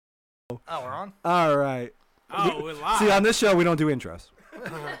Oh, we're on? All right. Oh, we're live. See, on this show, we don't do intros.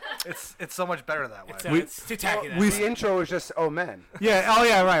 It's so much better that way. It's too tacky that The way. intro is just "Oh man." Yeah. Oh,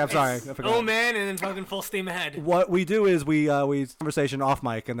 yeah. Right. I'm sorry. I forgot. Oh, man, and then fucking full steam ahead. What we do is we conversation off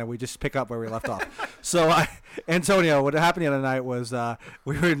mic, and then we just pick up where we left off. So, Antonio, what happened the other night was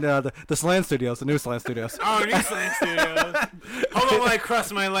we were in the Slant Studios, the new Slant Studios. Oh, New Slant Studios. Hold on while I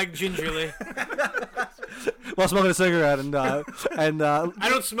cross my leg gingerly. While smoking a cigarette and I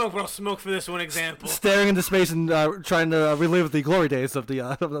don't smoke, but I'll smoke for this one example. staring into space and trying to relive the glory days of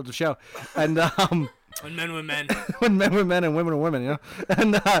the show. And When men were men. when men were men and women were women, you know.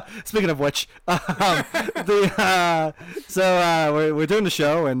 And speaking of which, we're doing the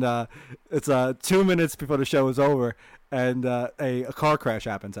show, and it's 2 minutes before the show is over, and a car crash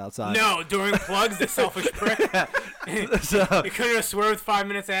happens outside. No, during plugs, the selfish prick. So, You couldn't have swerved 5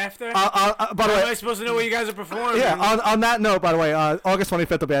 minutes after? by the How am I way, supposed to know what you guys are performing? yeah. On that note, by the way, August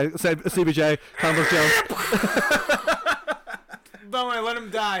 25th will be at CBJ Comic Book Joe. Don't worry, let him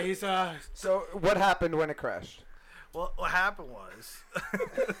die. He's So what happened when it crashed? Well, what happened was,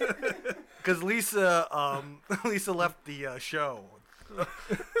 because Lisa left the show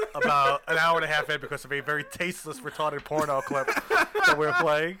about an hour and a half in because of a very tasteless, retarded porno clip that we were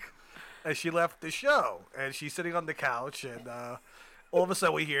playing, and she left the show, and she's sitting on the couch, and all of a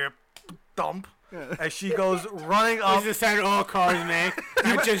sudden we hear thump, and she goes running up. This is the sound all cars make.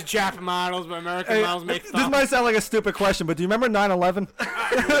 Not just Jap models, but American Hey, models make this thump. might sound like a stupid question, but do you remember 9/11?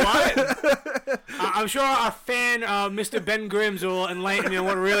 What? I'm sure our fan, Mr. Ben Grims, will enlighten me on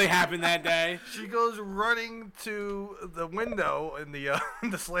what really happened that day. She goes running to the window in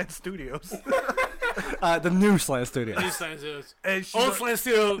the Slant Studios, The new Slant Studio. New Slant Studios. and she Old Slant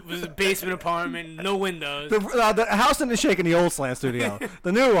Studio was a basement apartment, no windows. The house didn't shake in the old Slant Studio.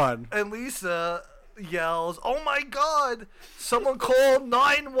 The new one. And Lisa yells, "Oh my God! Someone called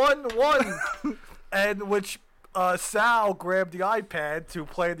 911!" And which Sal grabbed the iPad to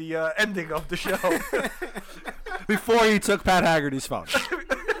play the ending of the show. Before he took Pat Haggerty's phone.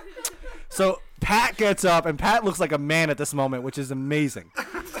 So Pat gets up, and Pat looks like a man at this moment, which is amazing.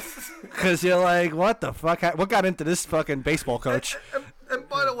 Because you're like, what the fuck? What got into this fucking baseball coach? And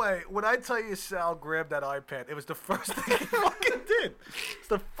by the way, when I tell you Sal grabbed that iPad, it was the first thing he fucking did. It's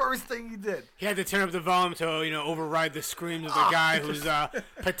the first thing he did. He had to turn up the volume to, override the screams of the guy whose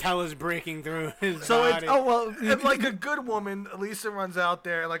patella's breaking through his body. And like a good woman, Lisa runs out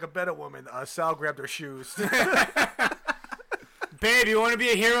there, and like a better woman, Sal grabbed her shoes. Babe, you want to be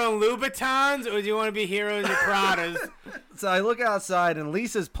a hero in Louboutins, or do you want to be a hero in your Pradas? So I look outside, and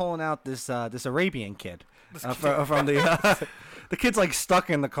Lisa's pulling out this Arabian kid from the. The kid's like stuck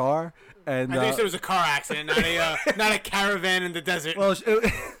in the car, and I think it was a car accident, not a caravan in the desert. well,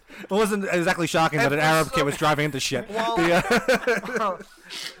 it wasn't exactly shocking that an Arab kid was driving into shit.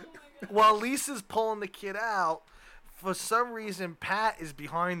 While Lisa's pulling the kid out, for some reason Pat is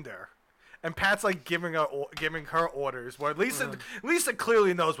behind her, and Pat's like giving her orders. Where Lisa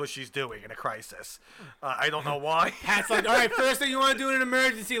clearly knows what she's doing in a crisis. I don't know why. Pat's like, all right, first thing you want to do in an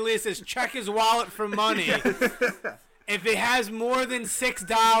emergency, Lisa, is check his wallet for money. If it has more than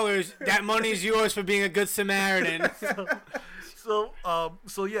 $6, that money's yours for being a good Samaritan. So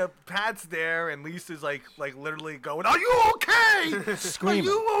yeah, Pat's there, and Lisa's like literally going, "Are you okay? Screaming. Are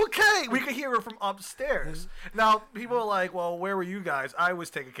you okay?" We could hear her from upstairs. Now people are like, "Well, where were you guys?" I was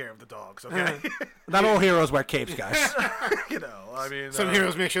taking care of the dogs. Okay, Not all heroes wear capes, guys. I mean, Some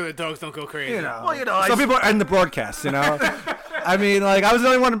heroes make sure the dogs don't go crazy. Some people are in the broadcast, I mean, like, I was the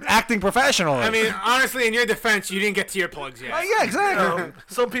only one acting professionally. I mean, honestly, in your defense, you didn't get to your plugs yet. yeah, exactly.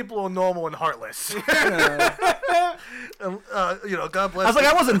 Some people are normal and heartless. God bless. I was like,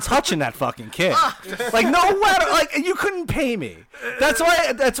 I wasn't touching that fucking kid. Like, no matter, like, you couldn't pay me. That's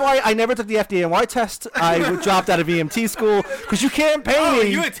why I never took the FDNY test. I dropped out of EMT school because you can't pay Oh, me.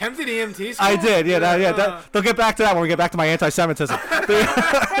 you attempted EMT school? I did, they'll get back to that when we get back to my anti-Semitism.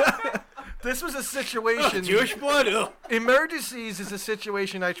 This was a situation. Jewish blood? Ugh. Emergencies is a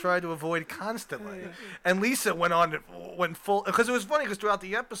situation I try to avoid constantly. And Lisa went full, because it was funny because throughout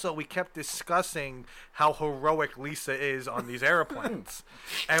the episode we kept discussing how heroic Lisa is on these airplanes.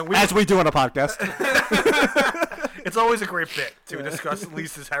 And As we do on a podcast. it's always a great bit to discuss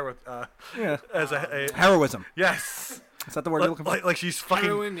Lisa's Heroism. Yes. Is that the word you're looking for? Like she's fucking,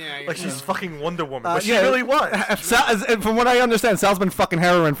 Heroin? Yeah, like she's fucking Wonder Woman. But she really was. From what I understand, Sal's been fucking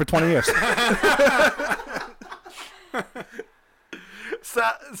heroin for 20 years.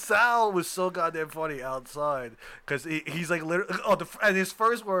 Sal was so goddamn funny outside because he's like literally. And his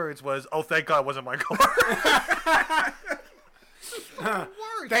first words was, "Oh, thank God, it wasn't my car."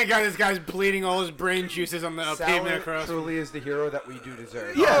 Thank God this guy's bleeding all his brain juices on the pavement Sally across. truly is the hero that we do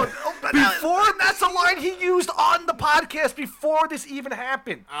deserve. Yeah, that's a line he used on the podcast before this even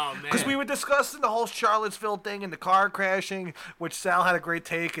happened. Oh, man. Because we were discussing the whole Charlottesville thing and the car crashing, which Sal had a great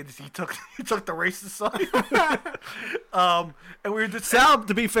take, and he took the racist side. And we were just Sal,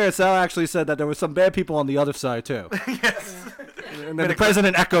 to be fair, Sal actually said that there were some bad people on the other side too. yes. And then the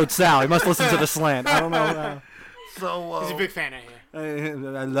president echoed Sal. He must listen to the slant. I don't know. So He's a big fan out here.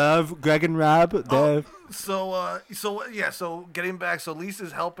 I love Greg and Rob. So getting back, so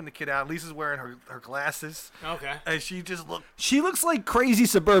Lisa's helping the kid out. Lisa's wearing her glasses. Okay. And she just She looks like crazy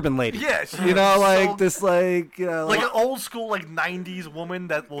suburban lady. Yeah, you know, like so, this, like an old school, like 90s woman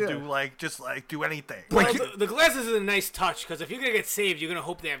that will do do anything. Well, the glasses is a nice touch because if you're gonna get saved, you're gonna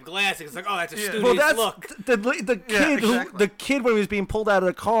hope they have glasses. It's like, oh, that's a studious well, that's look. the kid. exactly. The kid when he was being pulled out of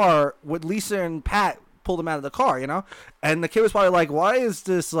the car with Lisa and Pat pulled him out of the car, you know, and the kid was probably like, "Why is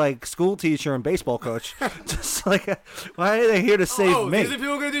this like school teacher and baseball coach just like, why are they here to save me?" These are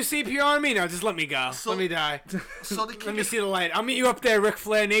people gonna do CPR on me? No, just let me go. Let me die. So the kid Let me see the light. I'll meet you up there, Ric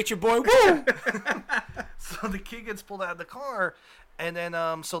Flair, Nature Boy. Woo! So the kid gets pulled out of the car, and then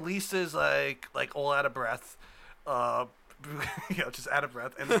so Lisa's like all out of breath, just out of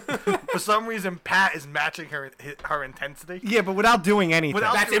breath, and for some reason Pat is matching her intensity. Yeah, but without doing anything.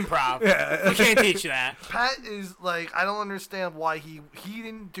 That's improv. You can't teach that. Pat is like, I don't understand why he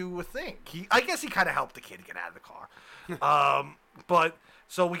didn't do a thing. I guess he kind of helped the kid get out of the car. But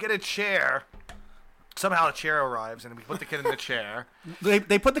so we get a chair. Somehow a chair arrives, and we put the kid in the chair.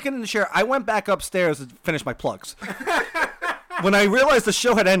 They put the kid in the chair. I went back upstairs to finish my plugs. When I realized the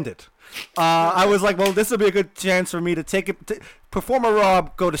show had ended, I was like, well, this will be a good chance for me to perform a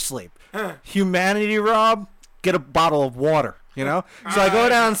Rob, go to sleep. Humanity Rob, get a bottle of water, you know? So I go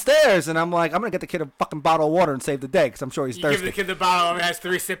downstairs, and I'm like, I'm going to get the kid a fucking bottle of water and save the day, because I'm sure he's You thirsty. give the kid the bottle, it has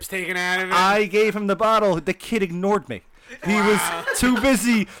 3 sips taken out of it. I gave him the bottle. The kid ignored me. He was too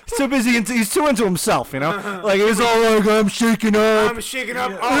busy. He's too into himself, you know. Like he's all like, "I'm shaking up. I'm shaking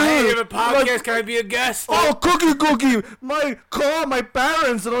up. Oh, hey, you have a podcast? Can I be a guest?" Oh, cookie, my car, my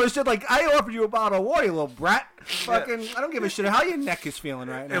parents, and all this shit. Like I offered you a bottle of water, you little brat. Fucking, I don't give a shit how your neck is feeling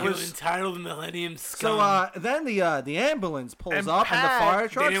right now. It was entitled Millennium Scum. So then the ambulance pulls And up and the Pat, fire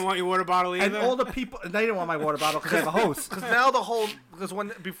They trucks. didn't want your water bottle either. And all the people, they didn't want my water bottle because they have a hose. Because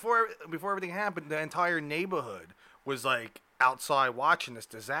now before everything happened, the entire neighborhood was like outside watching this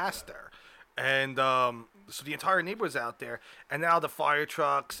disaster, and so the entire neighborhood's out there, and now the fire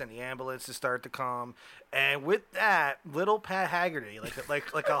trucks and the ambulances start to come, and with that, little Pat Haggerty,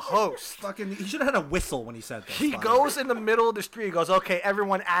 like a host, Fucking, he should have had a whistle when he said that. he goes in the middle of the street, and goes, "Okay,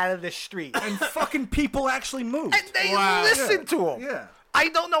 everyone out of the street," and fucking people actually moved. and they Wow. listen to him. Yeah. I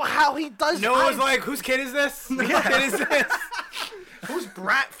don't know how he does. no one was like, "Whose kid is this? Whose kid is this?" "Who's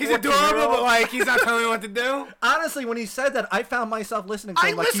Brat?" He's adorable, but like he's not telling me what to do. Honestly, when he said that, I found myself listening to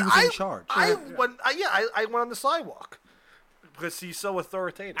him like he was in charge. I went on the sidewalk because he's so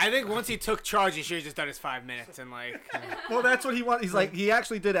authoritative. I think once he took charge, he should have just done his 5 minutes and like. Well, that's what he wanted. He's like, he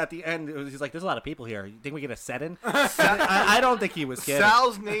actually did at the end. He's like, there's a lot of people here. You think we get a set-in? I don't think he was kidding.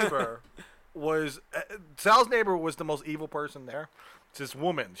 Sal's neighbor was the most evil person there. It's this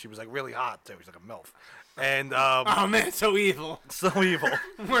woman. She was like really hot too. She's like a MILF. And Oh man, so evil. so evil.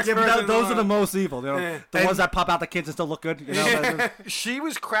 Worst Yeah, but person in those are the world. most evil. You know, the ones that pop out the kids and still look good. You know, She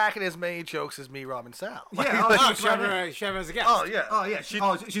was cracking as many jokes as me, Rob, and Sal. Yeah, Oh, Trevor as a guest. Oh yeah. oh yeah,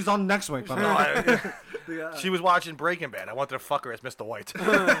 she's on next week. by the way. She was watching Breaking Bad. I wanted to fuck her as Mr. White.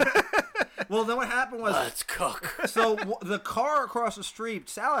 Well, then what happened was, Let's cook. so the car across the street,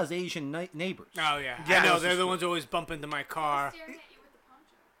 Sal has Asian neighbors. Oh yeah, Yeah, I know. this They're is the true. ones who always bump into my car. Staring at you with the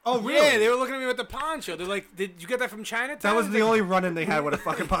poncho. Oh Yeah, they were looking at me with the poncho. They're like, "Did you get that from Chinatown?" That was the only run-in they had with a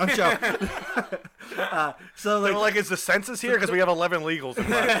fucking poncho. So They like, were like, "Is the census here?" Because we have 11 legals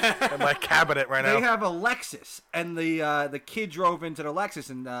in my cabinet right now. they have a Lexus, and the kid drove into the Lexus,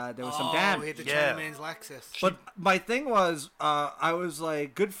 and there was some Oh, damage. we hit the Yeah. Chinaman's Lexus. But my thing was, I was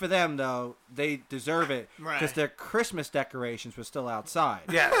like, good for them though. They deserve it because Right. their Christmas decorations were still outside.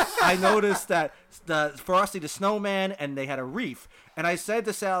 Yes. I noticed that the Frosty the Snowman and they had a wreath, and I said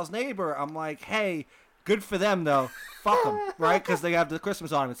to Sal's neighbor, I'm like, hey, good for them though. Fuck them, right? Because they have the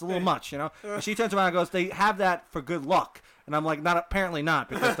Christmas ornaments. It's a little much, you know. And she turns around and goes, they have that for good luck. And I'm like, apparently not,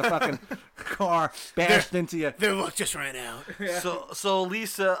 because the fucking car bashed into you. Their luck just ran out. So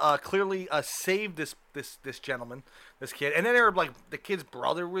Lisa clearly saved this this gentleman, this kid, and then there were like the kid's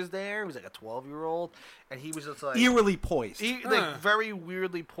brother was there. He was like a 12-year-old, and he was just like Eerily poised. like very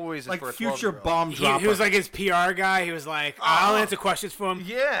weirdly poised, like for a future 12-year-old. bomb dropper. He was like his PR guy. He was like, I'll answer questions for him.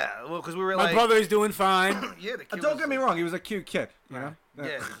 Yeah, well, because we were My like, brother is doing fine. yeah, the kid Don't was get me like- wrong. He was a cute kid. You know.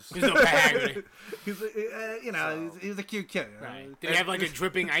 Yeah, He's no Pat Haggerty. He's, he was a cute kid. You know? Right. Did he have like a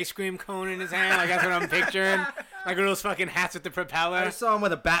dripping ice cream cone in his hand? Like that's what I'm picturing. Like one of those fucking hats with the propeller. I saw him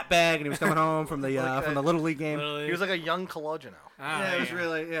with a bat bag, and he was coming home from the Little League game. Literally. he was like a young Colugino. Yeah, it was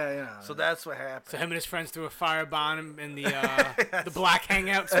really you know. So that's what happened. So him and his friends threw a firebomb in the black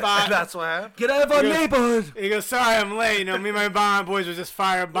hangout spot. That's what happened. Get out of our neighborhood. He goes, sorry, I'm late. You know, me and my bomb boys was just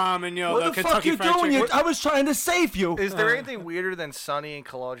firebombing, What the fuck Kentucky you Fried doing? Chicken. I was trying to save you. Is there anything weirder than Sonny and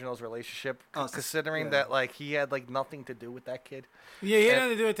Colugino's relationship, Oh, considering yeah. that like he had like nothing to do with that kid? Yeah, he had nothing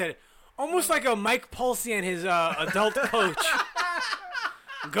to do with that. Almost like a Mike Pulsey and his adult coach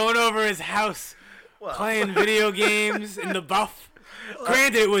going over his house, playing video games in the buff.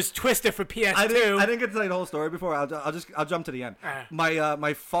 Granted, it was Twister for PS2. I didn't get to tell you the whole story before. I'll jump to the end.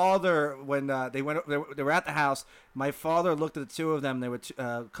 My father, when they were at the house, my father looked at the two of them. They were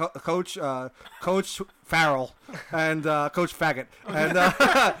Coach Farrell and Coach Faggot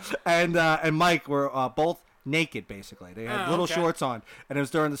and Mike were both naked, basically. They had little shorts on, and it was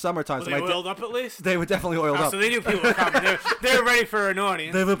during the summertime. Were so they my oiled up at least? They were definitely oiled up. So they knew people were coming. They were ready for an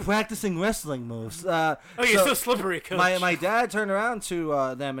audience. They were practicing wrestling moves. Oh, you're so still slippery, coach. my dad turned around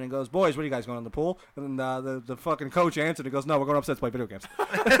to them and he goes, "Boys, what are you guys going in the pool?" And the fucking coach answered. He goes, "No, we're going upstairs to play video games."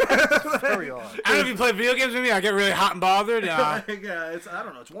 Very odd. I don't know if you play video games with me. I get really hot and bothered. Yeah, it's I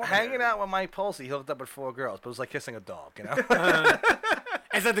don't know. It's warm. Hanging out with Mike Pulsey, he hooked up with 4 girls, but it was like kissing a dog, you know?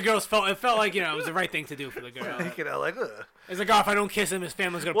 It's like the girls felt. It felt like it was the right thing to do for the girl. You know, like, ugh. It's like, oh, if I don't kiss him, his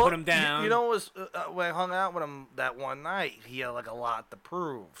family's gonna put him down. You know, what was when I hung out with him that one night, he had like a lot to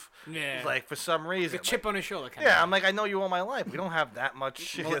prove. Yeah. Like for some reason, a chip on his shoulder. Kind yeah, I'm like, I know you all my life. We don't have that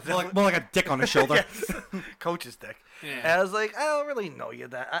much. more like a dick on his shoulder. Coach's dick. Yeah. And I was like, I don't really know you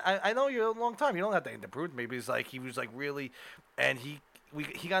that. I know you a long time. You don't have anything to prove to me. But he was like really, and he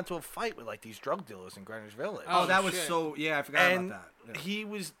got into a fight with like these drug dealers in Greenwich Village. Oh, that was shit. so. Yeah, I forgot And about that. Yeah. he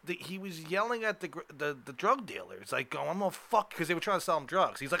was yelling at the drug dealers, like, "Going, I'm gonna fuck," because they were trying to sell him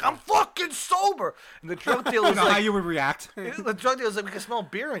drugs. He's like, "I'm fucking sober," and the drug I dealer's don't know how like, you would react. the drug dealer's like, "We can smell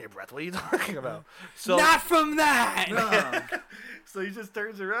beer in your breath. What are you talking about?" So Not from that. so he just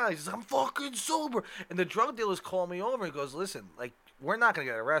turns around. He's like, "I'm fucking sober," and the drug dealer's calling me over and goes, "Listen, like, we're not gonna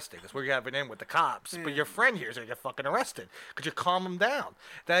get arrested because we're having in with the cops, but your friend here's gonna get fucking arrested. Could you calm him down?"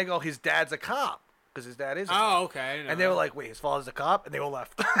 Then I go, "His dad's a cop." Because his dad is a cop. Oh, okay. I didn't know And they were that. like, "Wait, his father's a cop?" And they all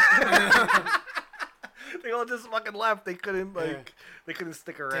left. They all just fucking left. They couldn't they couldn't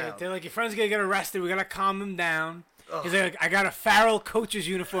stick around. They're like, your friend's gonna get arrested. We gotta calm him down. He's like, I got a Farrell coach's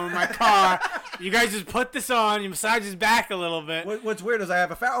uniform in my car. You guys just put this on. You massage his back a little bit. What's weird is I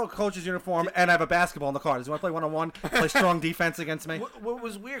have a Farrell coach's uniform and I have a basketball in the car. Does you want to play one-on-one? Play strong defense against me? What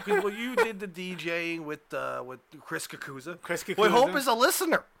was weird, because you did the DJing with Chris Kakuza. Chris We Kakuza. hope is a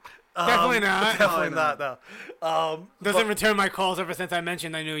listener. Definitely not. Definitely no. not, no. Doesn't return my calls ever since I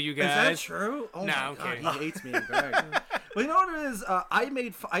mentioned I knew you Is guys. that true? Oh No, my I'm God, kidding. he hates me. Greg. Well, you know what it is?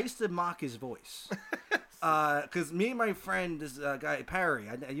 I used to mock his voice. Because me and my friend, this guy Perry,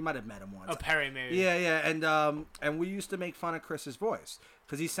 you might have met him once. Oh, Perry, maybe. Yeah, and we used to make fun of Chris's voice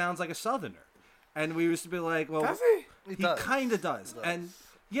because he sounds like a Southerner, and we used to be like, well, Does he? he kind of does, and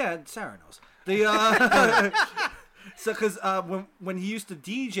yeah, Sarah knows the. So, because when he used to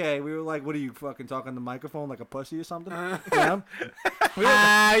DJ, we were like, "What are you fucking talking on the microphone like a pussy or something?" Yeah.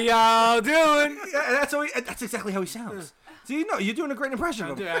 How y'all doing? Yeah, and that's exactly how he sounds. So you're doing a great impression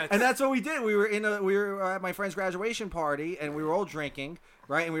of him. Yeah, And that's what we did. We were at my friend's graduation party, and we were all drinking,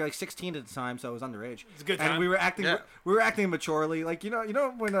 right? And we were like 16 at the time, so I was underage. It's a good And time. we were acting Yeah. maturely, like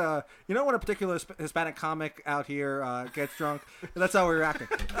when a particular Hispanic comic out here gets drunk. That's how we were acting.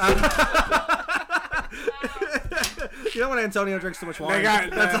 You know when Antonio drinks too much wine?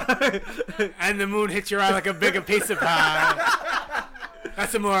 And the moon hits your eye like a bigger pizza pie.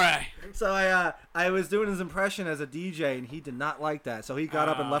 That's amore. So I was doing his impression as a DJ, and he did not like that. So he got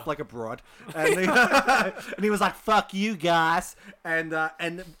up and left like a broad, and, and he was like, "Fuck you guys," and I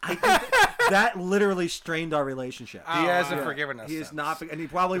think that literally strained our relationship. He hasn't forgiven us. He is since. not, and he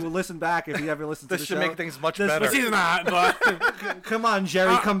probably will listen back if he ever listens to This the should show. make things much This- better. But he's not, but Come on,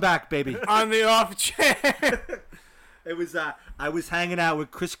 Jerry, come back, baby. on the off chance. It was I was hanging out with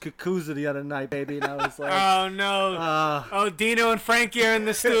Chris Kakuza the other night, baby, and I was like, Oh, no. Oh, Dino and Frankie are in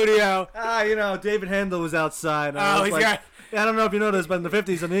the studio. David Handel was outside. And I Oh, was he's like, got I don't know if you noticed, but in the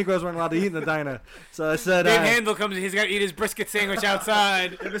 50s, the Negroes weren't allowed to eat in the diner. So I said, Dave Handel comes in. He's got to eat his brisket sandwich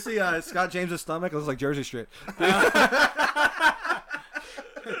outside. You ever see Scott James' stomach? It looks like Jersey Street. I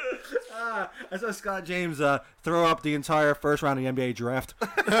saw Scott James throw up the entire first round of the NBA draft.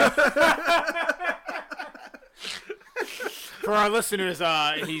 For our listeners,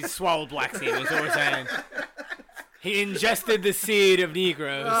 he swallowed black seed, is what we're saying. He ingested the seed of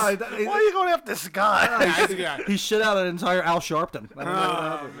Negroes. Why are you going after Scott? He shit out an entire Al Sharpton. I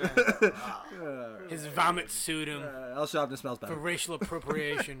don't know. His vomit sued him Al Sharpton smells for better. racial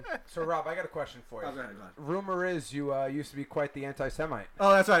appropriation. So, Rob, I got a question for you. Oh, go ahead. Rumor is you used to be quite the anti-Semite.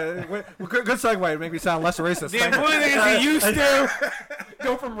 Oh, that's right. Good segue to make me sound less racist. The important thing is he used to.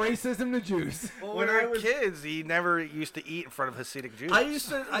 Go from racism to Jews. Well, when we were kids, he never used to eat in front of Hasidic Jews. I used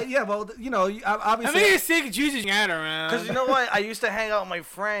to, obviously. How many Hasidic Jews did you had around? Because you know what? I used to hang out with my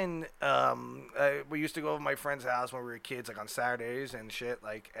friend. We used to go to my friend's house when we were kids, like on Saturdays and shit,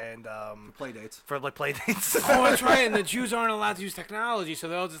 Play dates. for like play dates. Oh, that's right. And the Jews aren't allowed to use technology, so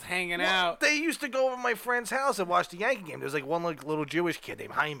they're all just hanging out. They used to go over to my friend's house and watch the Yankee game. There was like one little Jewish kid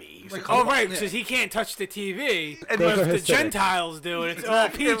named Jaime. He used to come Oh, over. right, because he can't touch the TV. And But if the Hasidic. Gentiles do it, it's all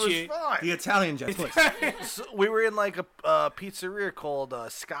It was peachy. fine. The Italian Jets, please. So we were in like a pizzeria called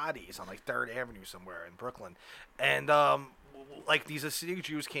Scotty's on like 3rd Avenue somewhere in Brooklyn, and like these Hasidic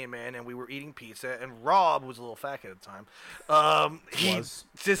Jews came in and we were eating pizza, and Rob was a little fat kid at the time.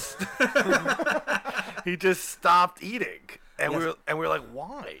 He just stopped eating, and Yes. we were like,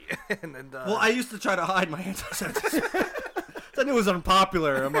 why? And then Well, I used to try to hide my anti-Semitism. I knew it was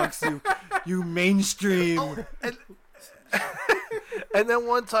unpopular amongst you mainstream. And then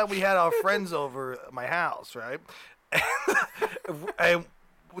one time we had our friends over at my house, right? And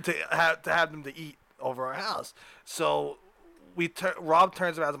to have them to eat over our house. So Rob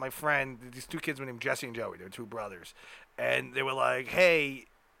turns around to my friend. These two kids were named Jesse and Joey. They were two brothers. And they were like, hey,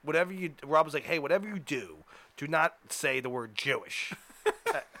 Rob was like, hey, whatever you do not say the word Jewish.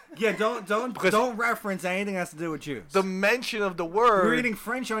 Yeah, don't reference anything that has to do with Jews. The mention of the word. We were eating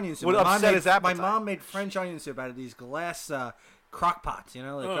French onion soup. would upset his My appetite. mom made French onion soup out of these glass crock pots,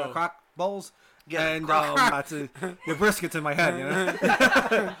 Oh. crock bowls. Yeah, and crock- the brisket's in my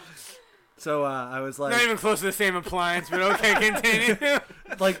head, So I was like, Not even close to the same appliance, but okay, continue.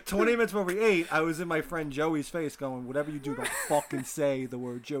 like 20 minutes before we ate, I was in my friend Joey's face going, whatever you do, don't fucking say the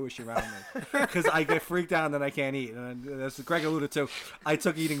word Jewish around me. Because I get freaked out and then I can't eat. And as Greg alluded to, I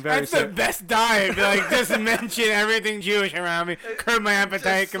took eating very That's the seriously. best diet. Be like, just mention everything Jewish around me. Curb my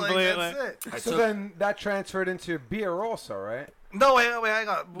appetite Just like, completely. that's it. So then that transferred into beer also, right? No, wait, hang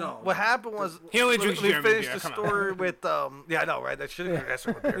on. No. What happened was He only we drinks German finished beer, the come on. story with yeah, I know, right? That should have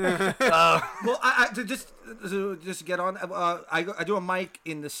been with beer. Well, to get on, I do a mic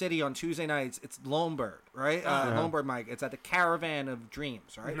in the city on Tuesday nights. It's Lonebird, right? Lonebird mic. It's at the Caravan of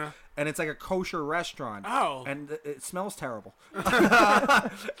Dreams, right? Uh-huh. And it's like a kosher restaurant. Oh. And it smells terrible.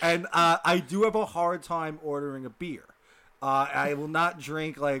 And I do have a hard time ordering a beer. I will not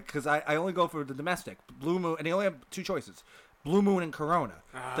drink, because I only go for the domestic. Blue Moon, and they only have two choices. Blue Moon and Corona.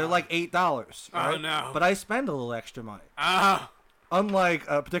 They're like $8. Right? Oh, no. But I spend a little extra money. Ah. Unlike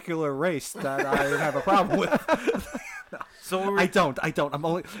a particular race that I have a problem with. So I don't.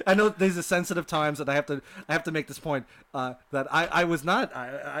 I know these are sensitive times, and I have to make this point that I was not.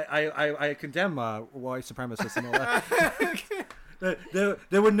 I condemn white supremacists and all that.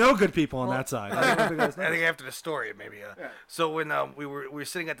 There were no good people on that side. I think after the story, maybe. So when we were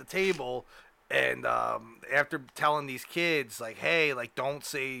sitting at the table, and after telling these kids like, hey, like don't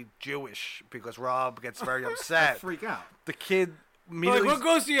say Jewish because Rob gets very upset. freak out. The kid But immediately. what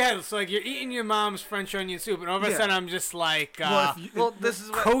goes to your head? So, like, you're eating your mom's French onion soup, and all of a Yeah. sudden I'm just like, well, this is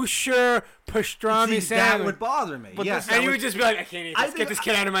what. kosher pastrami See, that sandwich. would bother me. But Yes, this- And you would just be like, I can't eat I this. Get think- this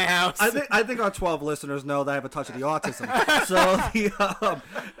kid out of my house. I think our 12 listeners know that I have a touch of the autism. So the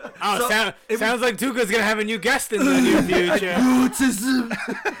Oh, so sounds like Tuca's going to have a new guest in the near future. autism,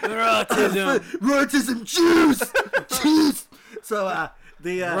 Autism. autism, Jews. So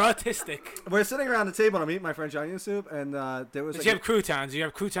Autistic. we're sitting around the table and I'm eating my French onion soup, and there was Did like you have croutons? You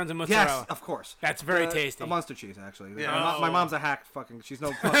have croutons and mozzarella. yes, of course. That's very tasty. A Munster cheese, actually. Yeah. My mom's a hack. Fucking, she's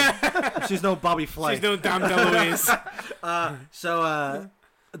no Bobby Flay. She's no Dom DeLuise. So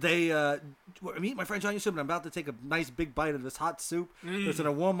I'm eating my French onion soup, and I'm about to take a nice big bite of this hot soup. It's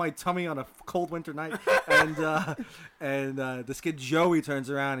gonna warm my tummy on a cold winter night. And this kid Joey turns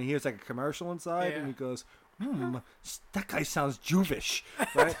around and he hears like a commercial inside, Yeah. and he goes, that guy sounds Jewish,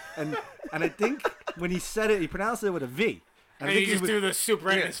 right? And I think when he said it, he pronounced it with a V. And I he think just was- threw the soup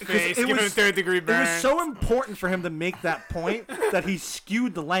right in his 'cause face, it giving him was- third-degree It burn. was so important for him to make that point that he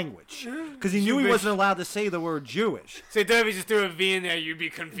skewed the language because he knew he Jewish. wasn't allowed to say the word Jewish. So if he just threw a V in there, you'd be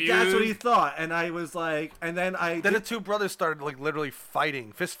confused. That's what he thought, and I was like, and then Then the two brothers started like literally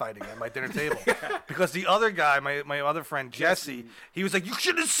fist fighting at my dinner table because the other guy, my other friend Jesse, he was like, "You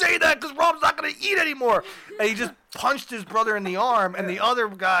shouldn't say that because Rob's not gonna eat anymore," and he just punched his brother in the arm, and the other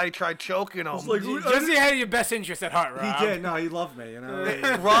guy tried choking him. like, Jesse had your best interest at heart, Rob. he did. No, he loved me. You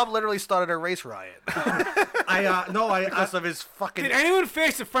know. Rob literally started a race riot I because of his fucking. Did anyone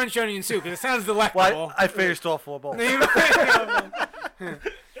finish the French onion soup? Because it sounds delectable. Well, I finished all 4 bowls.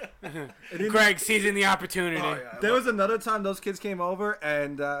 Greg seizing the opportunity. There was another time those kids came over,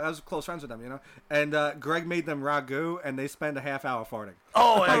 and I was close friends with them, you know. And Greg made them ragu, and they spent a half hour farting.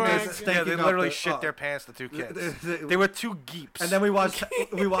 Oh, Like, and they they stinking up literally the- shit their pants. The two kids. They- They were two geeps. And then we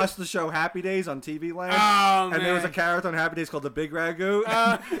watched the show Happy Days on TV Land. Oh, And there was a man. character on Happy Days called the Big Ragu.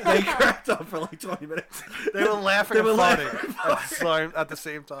 They cracked up for like 20 minutes. they were laughing They were and laughing. farting at the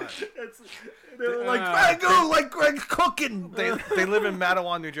same time. They were like, Ragu, like Greg's cooking. They live in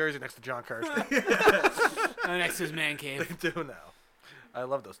Mattawan, New Jersey, next to John Kirsten. Next to his man cave. They do now. I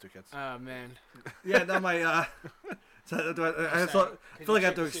love those two kids. Oh, man. Yeah, no, my. So, I feel like I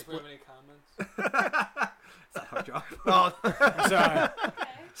have to explain. Hard job. Oh, Sorry.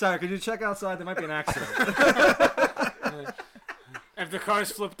 Sorry, could you check outside? There might be an accident. If the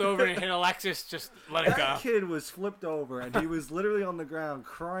car's flipped over and hit Alexis, just let it go. That kid was flipped over, and he was literally on the ground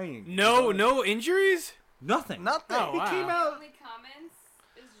crying. No injuries? Nothing. nothing. Oh, wow. He came The out. only comments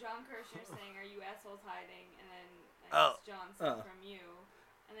is John Kirshner saying, "Are you assholes hiding?" And then I Oh. guess John said, Oh. "From you."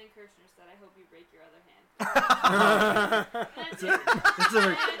 And then Kirshner said, "I hope you break your other hand." That's it. It's a,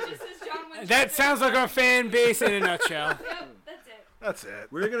 And it just says John Winchester. That sounds like our fan base in a nutshell. Yep, that's it. That's it.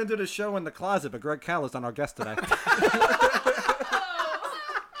 we were gonna do the show in the closet, but Greg Cal is on our guest today.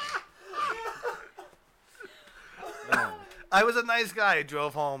 Oh. I was a nice guy. I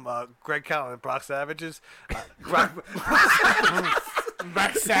drove home Greg Callen and Brock Savage's.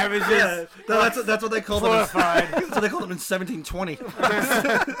 Back savages. Yeah, that's what they called him. Glorified. That's what they called him in 1720.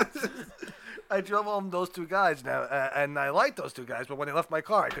 I drove home those two guys now, and I liked those two guys. But when they left my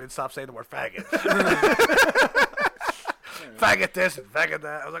car, I couldn't stop saying the word faggot. Faggot this and faggot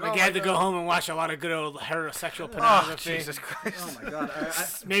that. I was like, Like oh you had my to go God. home and watch a lot of good old heterosexual Oh, pornography. Jesus Christ. Oh my god.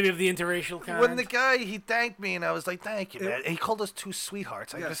 Maybe of the interracial kind. When the guy, he thanked me, and I was like, thank you, man. And he called us two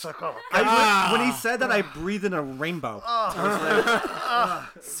sweethearts. I Yes. just like, oh. When he said that, I breathed in a rainbow.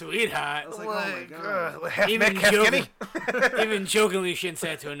 Sweetheart. like, oh my God. Half Even Mick, half joking. Kenny. Even jokingly, you shouldn't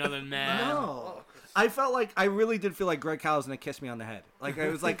say it to another man. No. I felt like I really did feel like Greg Cal was gonna kiss me on the head. Like I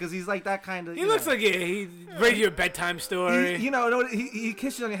was like, because he's like that kind of. He looks like he read your bedtime story. He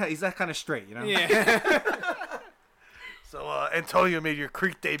kisses you on your head. He's that kind of straight, you know. Yeah, So, Antonio made your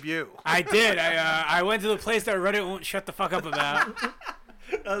Creek debut. I did. I went to the place that Reddit won't shut the fuck up about.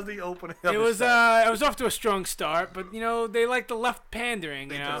 That was the opening. Of It the was set. I was off to a strong start, but they like the left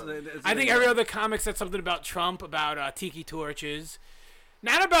pandering. I think every other comic said something about Trump, about tiki torches.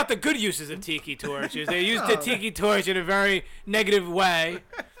 Not about the good uses of tiki torches. They used the tiki torch in a very negative way.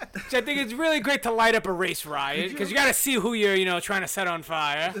 Which I think it's really great to light up a race riot because you got to see who you're trying to set on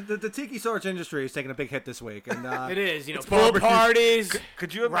fire. The tiki torch industry is taking a big hit this week, and It is, pool barbecue. parties,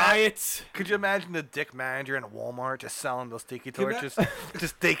 Could you imagine? riots. Could you imagine the dick manager in a Walmart just selling those tiki Can you torches?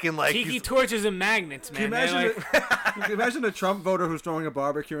 Just taking like Tiki these- torches and magnets, man. Can you They're imagine, like- can you imagine a Trump voter who's throwing a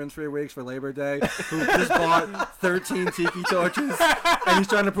barbecue in 3 weeks for Labor Day, who just bought 13 tiki torches, and he's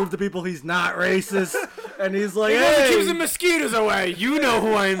trying to prove to people he's not racist, and he's like, He wants to keep the hey, mosquitoes away. You know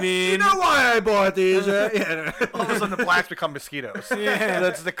who I mean. you know why I bought these? Yeah. all of a sudden the blacks become mosquitoes. Yeah.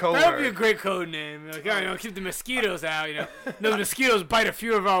 That's the code That would be a word. great code name. Like, keep the mosquitoes out. Those mosquitoes bite a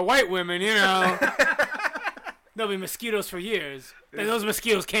few of our white women. There'll be mosquitoes for years. And those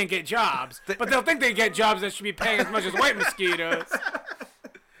mosquitoes can't get jobs, but they'll think they get jobs that should be paying as much as white mosquitoes.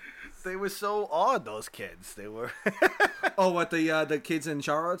 They were so odd, those kids. They were. Oh, what the kids in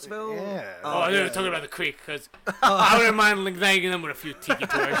Charlottesville? Yeah. Oh, they were talking about the creek because I wouldn't mind thanking them with a few tiki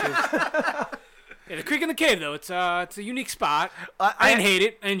torches. Yeah, the creek and the cave though, it's a unique spot. I didn't hate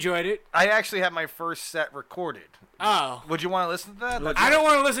it. I enjoyed it. I actually had my first set recorded. Oh. Would you want to listen to that? I don't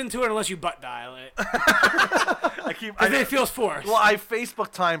want to listen to it unless you butt dial it. I keep. Because it feels forced. Well, I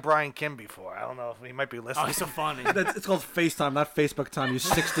Facebook timed Brian Kim before. I don't know if he might be Oh, listening. he's so funny. It's called FaceTime, not Facebook time. You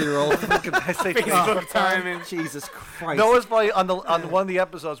 60-year-old. I say Facebook timing. Jesus Christ. No, it was funny on one of the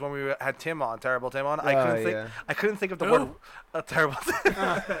episodes when we had Tim on, Terrible Tim on. I couldn't think. yeah. I couldn't think of the Who? word terrible.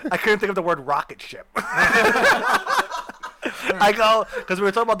 I couldn't think of the word rocket ship. I go because we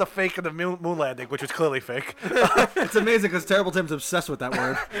were talking about the fake of the moon landing, which was clearly fake. It's amazing because Terrible Tim's obsessed with that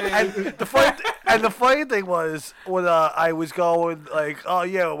word. And the funny thing was when I was going like, oh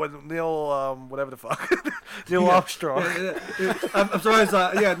yeah, when Neil whatever the fuck, Neil Armstrong. I'm sorry,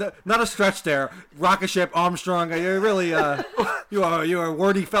 not a stretch there. Rocket ship, Armstrong. You're really you're a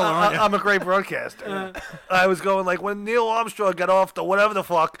wordy fella, aren't you? I'm a great broadcaster. I was going like when Neil Armstrong got off the whatever the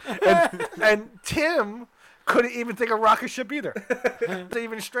fuck, and Tim couldn't even think of rocket ship either. It's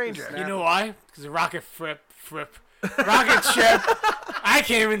even stranger. You know why? Because rocket rocket ship. I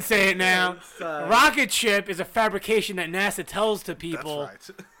can't even say it now. Rocket ship is a fabrication that NASA tells to people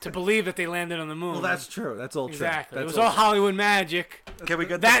to believe that they landed on the moon. Well, that's true. That's all true. Exactly. It was all Hollywood magic. Can we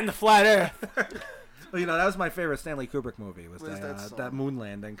get that and the flat Earth? Well, that was my favorite Stanley Kubrick movie. Was that moon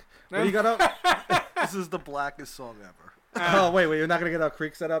landing? What you got up? This is the blackest song ever. Oh wait, you're not gonna get our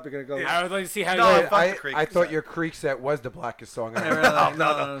creek set up. You're gonna go. Yeah, I would like to see how. I thought your creek set was the blackest song ever.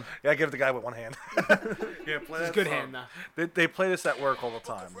 No. Yeah, give the guy with one hand. Yeah, play It's a good hand though. They play this at work all the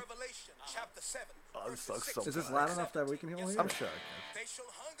time. Oh, this song's so Is this loud enough that we can hear? I'm sure.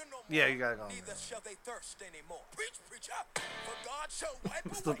 Yeah, you gotta go.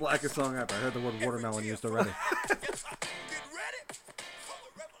 It's the blackest song ever. I heard the word watermelon used already.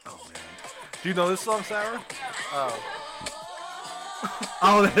 Oh man. Do you know this song, Sarah? Oh.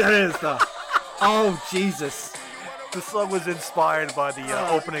 Oh, that is the. Oh Jesus. This song was inspired by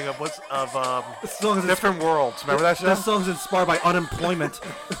the opening of This song is Different Worlds. Remember that show? This song's inspired by unemployment.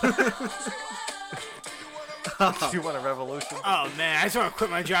 Do you want a revolution? Oh man, I just want to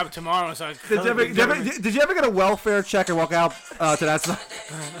quit my job tomorrow. So Did you ever get a welfare check and walk out to that song?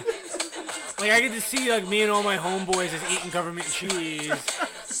 Like I get to see like me and all my homeboys just eating government cheese.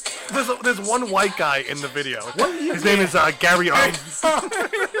 There's one white guy in the video. His name is Gary O.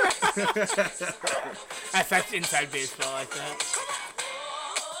 That's inside baseball like that.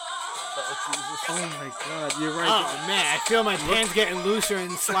 Oh my God, you're right. Oh man, I feel my pants getting looser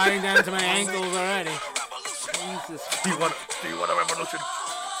and sliding down to my ankles already. Jesus. Do you want a revolution?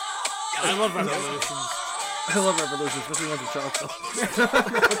 I love revolutions. I love revolutions, especially ones with Charleston.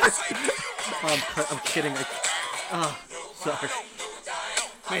 I'm kidding. Sorry.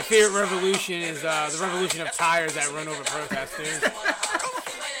 My favorite revolution is the revolution of tires that run over protesters.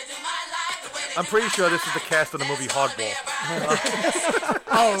 I'm pretty sure this is the cast of the movie Hardball.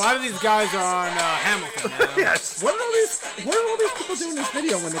 Oh, a lot of these guys are on Hamilton now. Yes. What are all these people doing this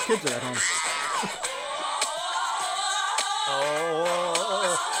video when the kids are at home?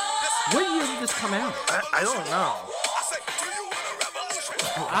 Oh. What year did this come out? I don't know.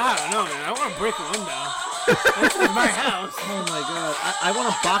 I don't know, man. I want to break a window. This is my house. Oh my God. I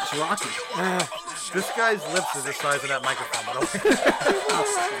want to box Rocky. This guy's lips is the size of that microphone, by the way.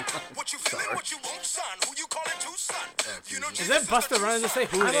 Is that Busta Rhymes to say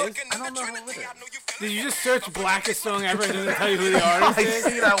who it is? I don't know who it is. Did you just search blackest song ever and it doesn't tell you who the artist I is?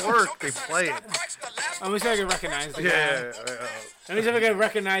 see it at work. They play it. I wish I could recognize the guy. Yeah. I wish I could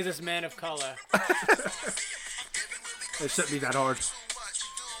recognize this man of color. It shouldn't be that hard.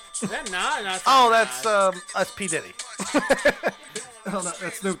 Is that not? Oh, that's P. Diddy. Oh, no,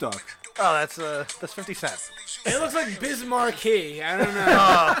 that's Snoop Dogg. Oh, that's 50 Cent. It looks like Biz Markie. I don't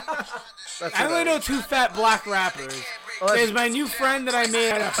know. I only know two fat black rappers. There's my new friend that I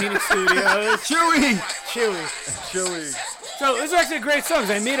made at Phoenix Studios. Chewy. So this is actually a great song.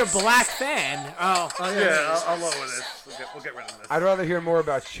 'Cause I made a black fan. Yeah, I'll lower this. We'll get rid of this. I'd rather hear more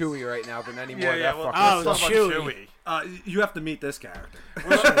about Chewy right now than any more of that fucking oh, Let's talk about Chewy. You have to meet this character.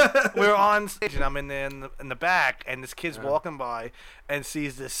 We're on stage and I'm in the back, and this kid's walking by and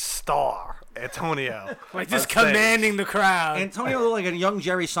sees this star, Antonio, Like just commanding the crowd. Antonio looked like a young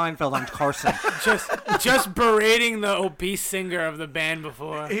Jerry Seinfeld on Carson. just berating the obese singer of the band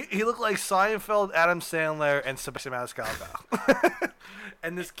before. He looked like Seinfeld, Adam Sandler, and Sebastian Maniscalco.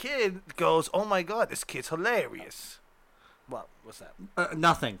 And this kid goes, "Oh my God, this kid's hilarious." What? What's that?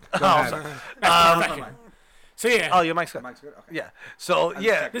 Nothing. Go Oh, ahead. sorry. So yeah. Oh, your mic's good. Mike's good? Okay. Yeah. So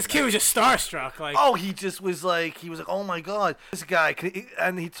yeah. This kid was just starstruck. Like, Oh, he just was like, "Oh my God, this guy!"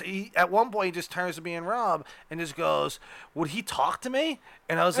 And he at one point he just turns to me and Rob and just goes, "Would he talk to me?"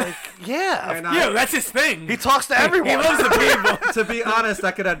 And I was like, "Yeah, And yeah, that's his thing. he talks to everyone." He loves the people. To be honest,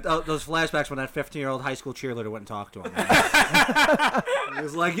 I could have those flashbacks when that 15-year-old high school cheerleader went and talked to him. He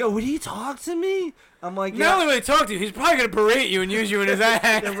was like, "Yo, would he talk to me?" I'm like, "Yeah." Not only will he talk to you, he's probably gonna berate you and use you in his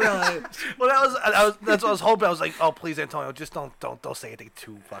act. Really. Well, that's what I was hoping. I was like, "Oh, please, Antonio, just don't say anything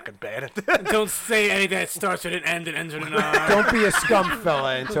too fucking bad." Don't say anything that starts with an N and ends with an R. Don't be a scum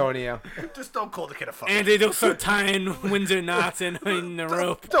fella, Antonio. Just don't call the kid a fuck. And they don't start tying Windsor knots in the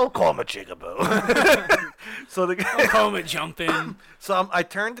rope. Don't call him a jigaboo. So the guy, Oklahoma jumping. so I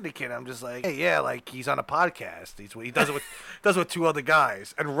turned to the kid. I'm just like, hey, yeah, like he's on a podcast. He does it with 2 other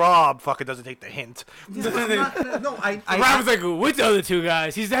guys, and Rob fucking doesn't take the hint. No, Rob's like, which other 2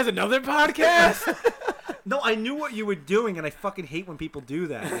 guys? He has another podcast? No, I knew what you were doing, and I fucking hate when people do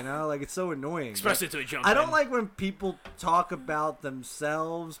that. You know, like it's so annoying. Especially to a jump. I don't like when people talk about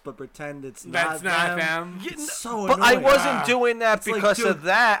themselves but pretend it's That's not them. It's so But annoying. I wasn't doing that It's like, because dude- of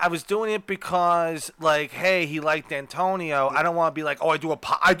that. I was doing it because, like, hey, he liked Antonio. I don't want to be like, oh, I do a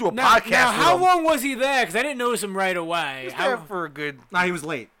podcast. Now, with how him. long was he there? Because I didn't notice him right away. He was there for a good. Nah, he was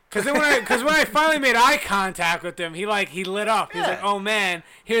late. Because when I finally made eye contact with him, he lit up. He was Yeah. like, "Oh man,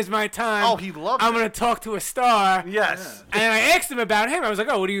 here's my time. Oh, he loved I'm it. gonna talk to a star." Yes. And I asked him about him. I was like,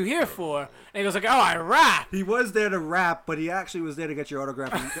 "Oh, what are you here for?" And he goes like, "Oh, I rap." He was there to rap, but he actually was there to get your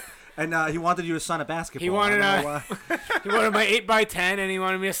autograph, and he wanted you to sign a basketball. He wanted I don't know why. he wanted my 8x10, and he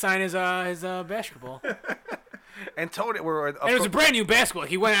wanted me to sign his basketball. Antonio, And it was a brand new basketball.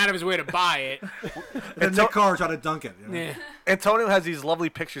 He went out of his way to buy it. And Nick Carr tried to dunk it. You know? Yeah. Antonio has these lovely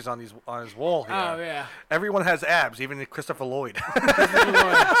pictures on his wall here. Oh yeah. Everyone has abs, even Christopher Lloyd.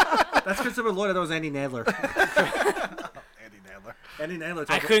 That's Christopher Lloyd. That was Andy Nadler. Andy Nadler. Andy Nadler.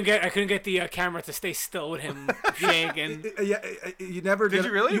 I couldn't get the camera to stay still with him shaking. Yeah, you never Did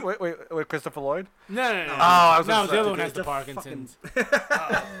you really? Wait, with Christopher Lloyd? No. Oh, I was No, gonna say, the other one has it's the a Parkinson's. Michael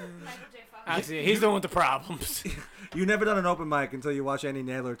J. Fox. Actually, he's the one with the problems. You never done an open mic until you watch Andy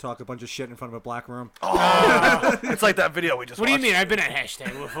Nadler talk a bunch of shit in front of a black room. It's like that video we just What do you watched. mean? I've been at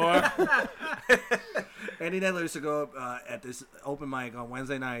hashtag before. Andy Nadler used to go at this open mic on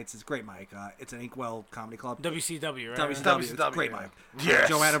Wednesday nights. It's a great mic. It's an Inkwell Comedy Club. WCW, right? WCW. It's a great yeah. mic. Yes.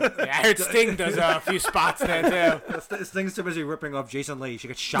 Joe Adam. Yeah, I heard Sting does a few spots there too. Sting's too busy ripping off Jason Lee. She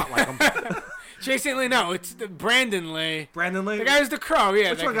gets shot like him. Jason Lee, no, it's the Brandon Lee. Brandon Lee. The guy who's the crow, yeah.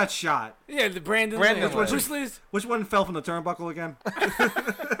 Which that one guy. got shot? Yeah, the Brandon Brandon Lee. Lee. Bruce Lee's. Which one fell from the turnbuckle again?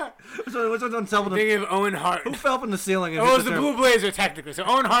 which one fell from the? Thinking of Owen Hart. Who fell from the ceiling? And Oh, hit it was the turn- Blue Blazer, technically. So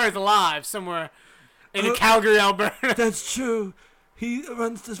Owen Hart is alive somewhere in Calgary, Alberta. That's true. He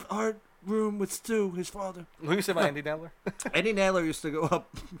runs this art room with Stu, his father. Who you say about Andy Nadler? Andy Nadler used to go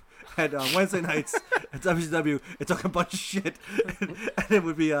up at Wednesday nights at WCW and talk a bunch of shit, and it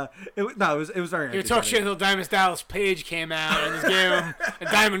would be it was very. He would talk shit until Diamond Dallas Page came out and just gave him a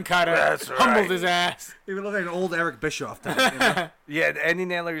diamond cutter, That's humbled right. his ass. He would look like an old Eric Bischoff. Type, you know? Yeah, Andy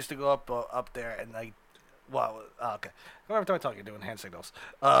Nadler used to go up there and like, well, okay. Every time I talk, you're doing hand signals.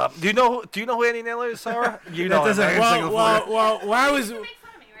 Do you know who Andy Nadler is, Sarah? You know him, doesn't right? hand signal. Well, when I was You make fun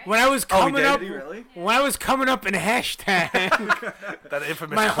of me, right? when I was coming did? up, Did he really? when I was coming up in hashtag, That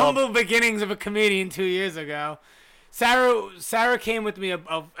infamous my club. humble beginnings of a comedian 2 years ago. Sarah came with me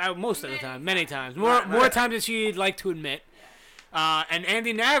most of the time, many times, more times than she'd like to admit. And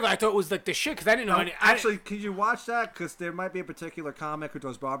Andy Nadler, I thought was like the shit because I didn't know. Actually, could you watch that? Because there might be a particular comic who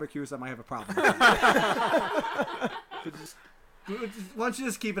does barbecues that might have a problem. Why don't you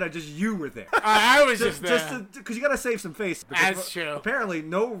just keep it at just you were there? I was just there. Just because you gotta save some face. Because That's true. Apparently,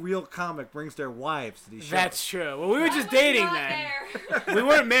 no real comic brings their wives to these shows. That's true. Well, we were I just was dating not then. there. We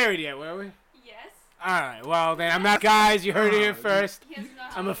weren't married yet, were we? Yes. All right. Well, then I'm not. Guys, you heard it here first. He has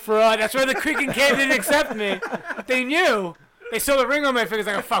not I'm a fraud. That's why the Creek Cave didn't accept me. They knew. They saw the ring on my fingers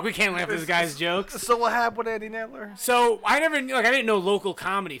like, oh, fuck, we can't laugh at this guy's jokes. So what happened with Andy Nadler? So I never knew, I didn't know local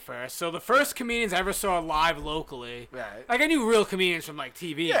comedy first. So the first comedians I ever saw live locally, Right. like I knew real comedians from like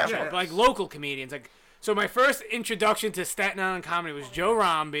TV, Yeah, and shit, of but like local comedians. Like, so my first introduction to Staten Island comedy was Joe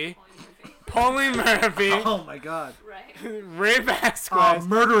Romby, Pauline Murphy, Oh my God. Right. Ray Vasquez,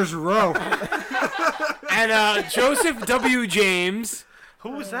 Murderers Row. and Joseph W. James.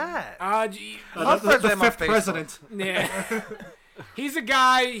 Who was that? The fifth president. Yeah. He's a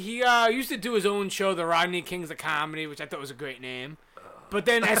guy, he used to do his own show, The Rodney Kings of Comedy, which I thought was a great name. But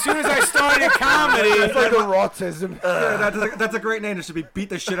then as soon as I started comedy... It's like a autism. Yeah, that's a great name. It should be beat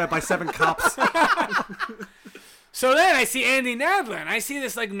the shit out by 7 cops. So then I see Andy Nadler, and I see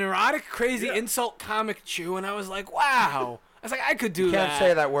this like neurotic, crazy insult comic Jew, and I was like, wow. I was like, I could do that. Can't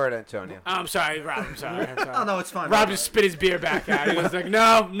say that word, Antonio. Oh, I'm sorry, Rob. I'm sorry. Oh no, it's fine. Rob just spit his beer back out. He was like,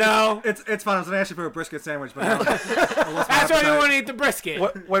 no. It's fine. I was gonna ask you for a brisket sandwich, but no. That's why I didn't want to eat the brisket.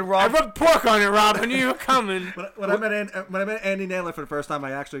 When I Rob rubbed pork on it, Rob. I knew you were coming. When I met Andy Nadler for the first time,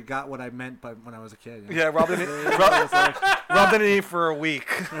 I actually got what I meant by when I was a kid. You know? Yeah, Rob didn't eat for a week.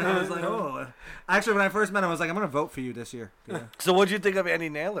 And I was like, oh. Actually, when I first met him, I was like, I'm gonna vote for you this year. Yeah. So what'd you think of Andy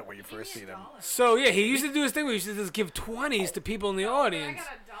Nadler when you first seen him? So yeah, he used to do his thing where he used to just give 20s to people in the audience.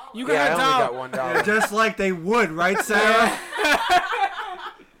 I got $1. You Yeah, I got a only dollar. got $1. Just like they would, right, Sarah?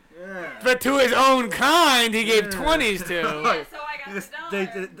 But to his own kind, he gave 20s to. Yeah, so I got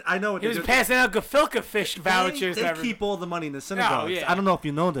I know what He was do. passing out gefilte fish vouchers. They keep all the money in the synagogues. yeah. I don't know if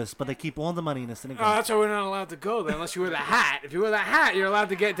you know this, but they keep all the money in the Oh, synagogue. that's why we're not allowed to go there unless you wear the hat. If you wear the hat, you're allowed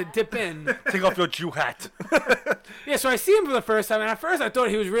to get to dip in. Take off your Jew hat. Yeah, so I see him for the first time, and at first I thought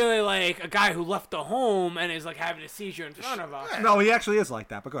he was really like a guy who left the home and is like having a seizure in front of us. No, he actually is like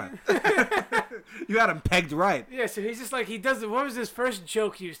that, but go ahead. You had him pegged right. Yeah, so he's just like, he does, what was his first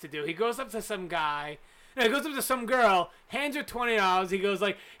joke he used to do? He goes up to some guy, no, he goes up to some girl, hands her $20, he goes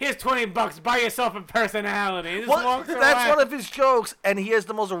like, here's $20, buy yourself a personality. He just walks that's away. one of his jokes, and he has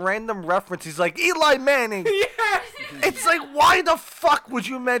the most random reference. He's like, Eli Manning. Yes! It's like, why the fuck would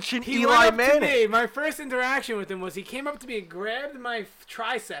you mention He Eli went up to Manning? me. My first interaction with him was he came up to me and grabbed my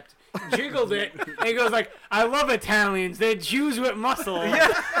tricep, jiggled it, and he goes like, I love Italians. They're Jews with muscle.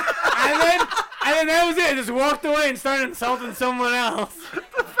 Yeah. And then that was it. Just walked away and started insulting someone else.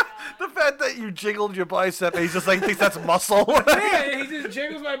 The fact that you jiggled your bicep, and he's just like, thinks that's muscle. Yeah, he just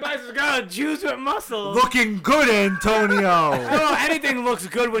jiggles my biceps. God, Jews with muscle. Looking good, Antonio. Oh, anything looks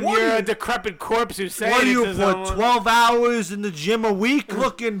good when What you're do a you- decrepit corpse who's saying What do you it to put, someone. 12 hours in the gym a week?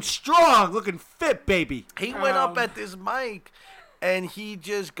 Looking strong, looking fit, baby. He went up at this mic, and he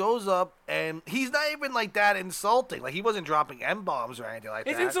just goes up, and he's not even like that insulting. Like, he wasn't dropping M-bombs or anything like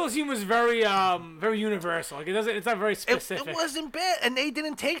His that. insult scheme was very, very universal. Like it's not very specific. It wasn't bad, and they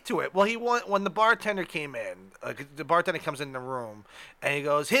didn't take to it. Well, when the bartender came in, the bartender comes in the room, and he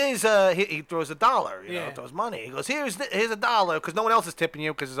goes, "Here's he throws $1, you know, throws money. He goes, here's $1, because no one else is tipping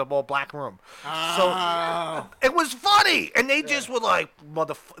you because it's a all black room." Oh. So it was funny, and they just were like,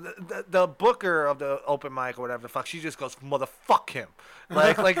 the booker of the open mic or whatever the fuck, she just goes, "Motherfuck him,"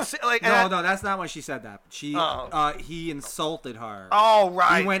 like. No, that's not when she said that. He insulted her. Oh,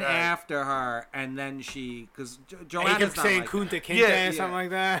 right. He went right. after her, and then because He Joanna's kept not saying like Kunta that. Kinte or something like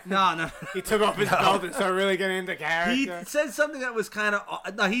that. No. He took off his belt and started really getting into character. He said something that was kind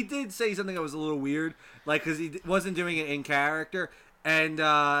of... No, he did say something that was a little weird, like, because he wasn't doing it in character, and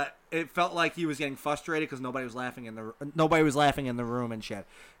it felt like he was getting frustrated because nobody was laughing in the room and shit,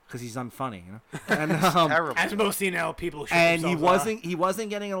 because he's unfunny, you know. And Terrible. As most senile people should. and he wasn't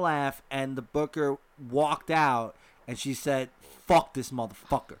getting a laugh, and the booker walked out, and she said, "Fuck this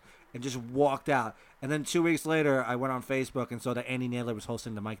motherfucker," and just walked out. And then 2 weeks later, I went on Facebook and saw that Andy Nadler was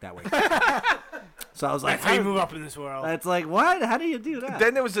hosting the mic that week. So I was like, That's how you move up in this world. It's like, what? How do you do that?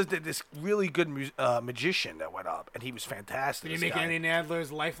 Then there was this really good magician that went up, and he was fantastic. Did you this make guy. Andy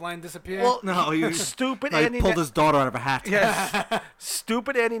Nadler's lifeline disappear? Well, No, he was stupid. Like, Andy pulled his daughter out of a hat. Yes,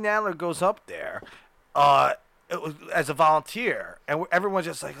 stupid Andy Nadler goes up there, as a volunteer, and everyone's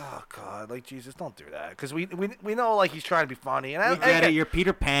just like, "Oh God, like Jesus, don't do that," because we know like he's trying to be funny, and We get it. You're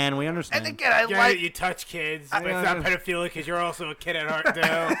Peter Pan. We understand. And again, I Yeah, like you touch kids, but it's not pedophilic because you're also a kid at heart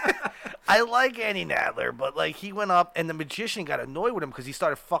too. I like Andy Nadler, but like he went up, and the magician got annoyed with him because he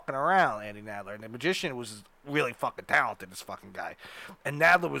started fucking around Andy Nadler, and the magician was really fucking talented, this fucking guy, and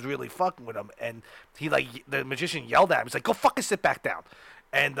Nadler was really fucking with him, and the magician yelled at him. He's like, "Go fucking sit back down."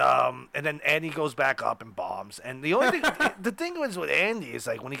 And then Andy goes back up and bombs. And the only thing, the thing was with Andy is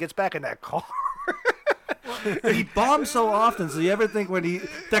like when he gets back in that car, He bombs so often, so you ever think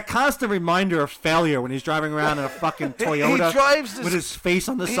that constant reminder of failure when he's driving around in a fucking Toyota he drives this, with his face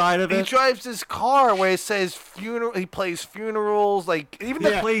on the side of it? He drives this car where it says funeral. He plays funerals, like even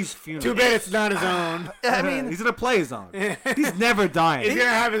He plays funerals. Too bad it's not his own. I mean, he's gonna play his own. He's never dying. He's gonna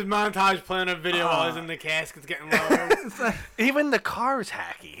have his montage playing a video while he's in the casket's getting lowered. even the car is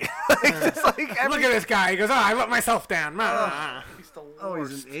hacky. It's like Look at this guy. He goes, "Oh, I let myself down." He's the Oh,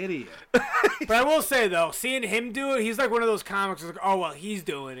 worst. he's an idiot. But I will say though, seeing him do it, he's like one of those comics. That's like, oh well, he's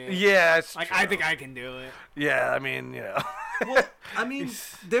doing it. Yeah, it's Like true. I think I can do it. Yeah, I mean, you know. Well, I mean,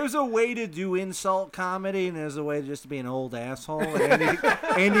 there's a way to do insult comedy, and there's a way just to be an old asshole. And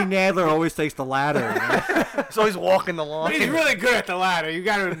Andy Nadler always takes the latter. You know? So he's walking the lawn. But he's really good at the ladder. You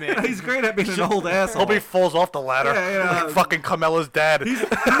got to admit. He's great at being an old asshole. Hope he falls off the ladder. Yeah. Like fucking Carmella's dad.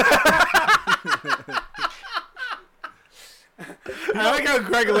 I like how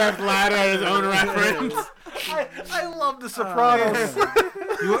Greg left ladder at his own reference. I love The Sopranos.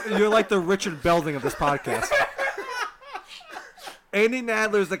 You're like the Richard Belding of this podcast. Andy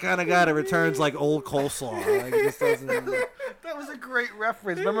Nadler's the kind of guy that returns like old coleslaw. Like, he just doesn't... That was a great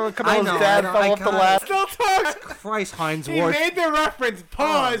reference. Remember when I Carmella's know, dad I fell off the kinda- ladder? Still talks. Christ, Heinz He Ward. made the reference,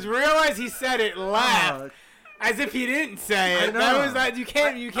 pause, realize he said it, laugh, as if he didn't say I it. know. That was that. You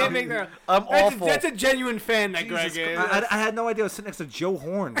can't make that. I'm awful. That's a genuine fan that Jesus Greg is. Christ. I had no idea I was sitting next to Joe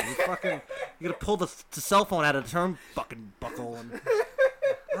Horn. You gotta pull the cell phone out of the turnbuckle and.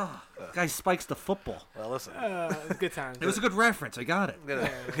 Guy spikes the football. Well, listen. It was a good time. It was a good reference. I got it.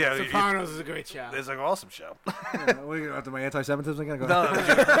 Yeah, Sopranos is a great show. It's like an awesome show. What are you after my anti-Semitism again? Go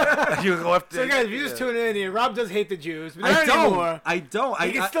No, you go up So guys, if you just tune in here, Rob does hate the Jews, but I not don't. anymore. I don't.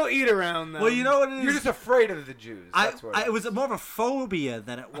 He can still eat around them. Well, you know what it is? You're just afraid of the Jews. That's what it was more of a phobia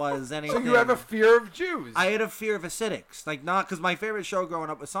than it was anything. So you have a fear of Jews. I had a fear of acidics. Like, not because my favorite show growing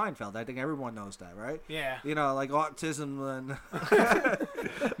up was Seinfeld. I think everyone knows that, right? Yeah. You know, like autism and...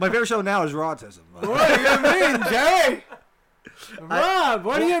 My favorite show now is Raw-tism. What do you mean, Jerry? Rob,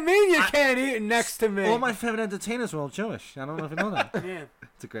 what do you mean you can't eat next to me? All my favorite entertainers were all Jewish. I don't know if you know that. Yeah.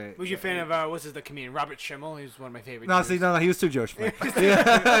 It's a great... Who's your fan of, what's his, the comedian? Robert Schimmel? He was one of my favorites. No, see, no, he was too Jewish for me.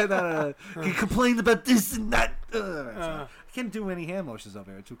 Yeah, no. He complained about this and that. I can't do any hand motions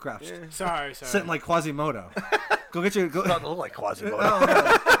over here. Too crouched. Yeah. Sorry. Sitting like Quasimodo. Go get your... Go, Doesn't look like Quasimodo.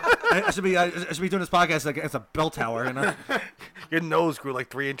 I should be doing this podcast like it's a bell tower, you know. Your nose grew like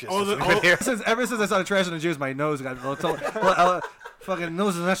 3 inches. Ever since I started trashing the Jews, my nose got fucking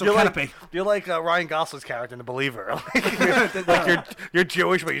nose is an actual You're canopy. like, you're like Ryan Gosling's character in The Believer. You're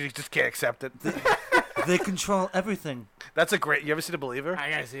Jewish, but you just can't accept it. They control everything. That's a great. You ever see The Believer? I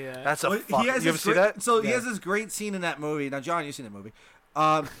gotta see that. That's a. Well, You ever see that? So he has this great scene in that movie. Now, John, you've seen the movie.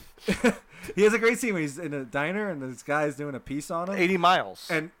 He has a great scene where he's in a diner and this guy's doing a piece on him. 80 Miles.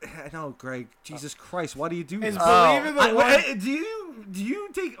 And I know, Greg. Jesus Christ, why do you do Is this? Believer the one? Do you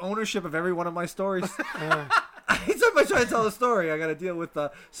take ownership of every one of my stories? Anytime I try to tell a story, I got to deal with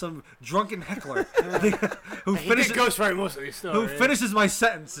some drunken heckler who finishes ghostwrite most of these stories. finishes my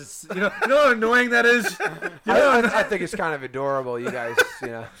sentences. You know how annoying that is. I think it's kind of adorable. You guys, you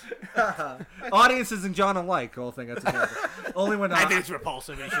know. Audiences and John alike all think that's adorable. Only when I think it's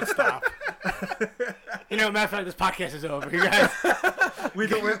repulsive and you should stop. Matter of fact, this podcast is over. You guys, we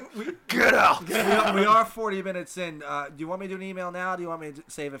Get out. we are 40 minutes in. Do you want me to do an email now? Or do you want me to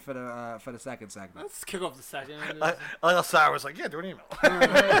save it for the second segment? let's kick off the second. I like Sarah was like, yeah, do an email.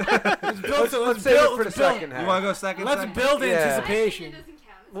 Let's save it for the second half. You want to go second? Let's build anticipation. Doesn't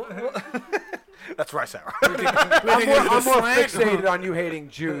count. That's right, Sarah. I'm more fixated on you hating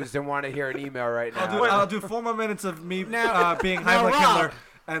Jews than want to hear an email right now. I'll do 4 more minutes of me being Now, Heimlich Rob, Hitler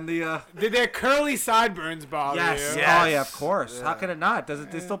and the. Did their curly sideburns bother Yes. you? Yes. Oh yeah, of course. How can it not? Does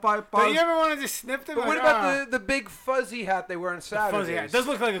it still bother? Don't you ever want to just snip them? But what about the big fuzzy hat they wear on Saturdays? fuzzy hat? It does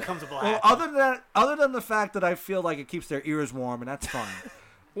look like it comes to black. Well, other than the fact that I feel like it keeps their ears warm, and that's fine.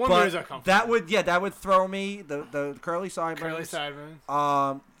 One But ears are comfortable. that would throw me the curly sideburns. curly sideburns.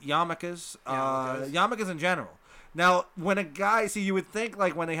 Yarmulkes in general. Now, when a guy, you would think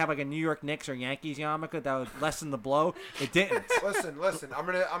like when they have like a New York Knicks or Yankees yarmulke, that would lessen the blow. It didn't. Listen. I'm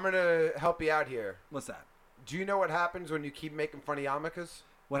gonna help you out here. What's that? Do you know what happens when you keep making fun of yarmulkes?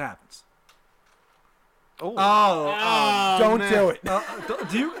 What happens? Oh. Don't man.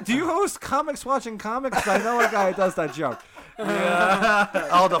 do it. Do you host Comics Watching Comics? I know a guy who does that joke.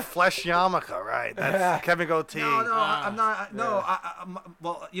 Oh, the flesh yarmulke, right? That's Kevin Goatee. No, I'm not.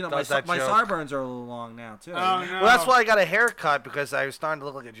 Well, my Does that joke. sideburns are a little long now too. Oh, no. Well, that's why I got a haircut, because I was starting to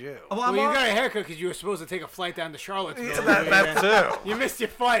look like a Jew. Well, you got a haircut because you were supposed to take a flight down to Charlottesville. Yeah, that too. You missed your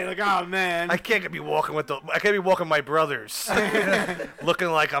flight. Like, oh man. I can't be walking my brothers, looking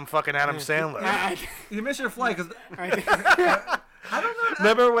like I'm fucking Adam Sandler. You missed your flight because I don't know.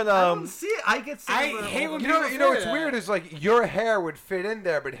 Remember when I don't see it. I get. I hate when You know people say what's that. weird is like your hair would fit in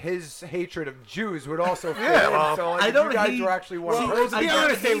there, but his hatred of Jews would also fit Yeah, in. well, So like, I if don't you guys hate- were actually one Well, person. to be I don't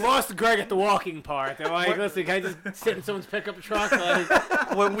honest, they hate- lost Greg at the walking part. They're like, listen, can I just sit in someone's pickup truck?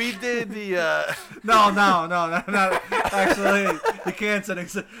 Like, when we did the No. Actually, you can't say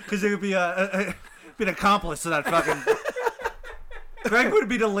because it would be be an accomplice to that fucking. Greg would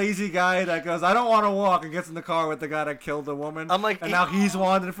be the lazy guy that goes, I don't want to walk, and gets in the car with the guy that killed the woman. I'm like, and now he's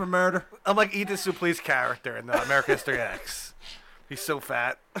wanted for murder. I'm like Edith Supli's character in American History X. He's so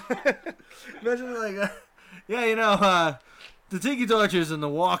fat. Imagine like, the tiki tortures and the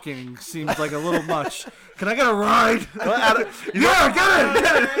walking seems like a little much. Can I get a ride? Get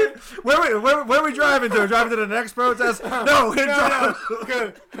it. Where are we driving to? Driving to the next protest? No, we're driving.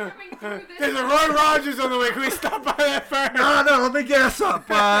 good. Coming through There's this. a Roy Rogers on the way. Can we stop by that first? No, let me gas up.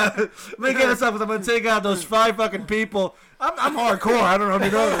 Because I'm going to take out those 5 fucking people. I'm hardcore. I don't know if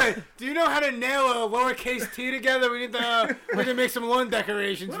you know that. Do you know how to nail a lowercase t together? We need to make some lawn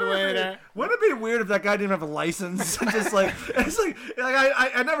decorations for later. Wouldn't it be weird if that guy didn't have a license? Just like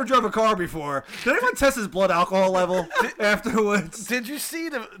I never drove a car before. Did anyone test his blood alcohol level afterwards? Did you see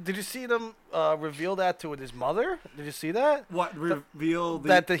them reveal that to his mother? Did you see that? What revealed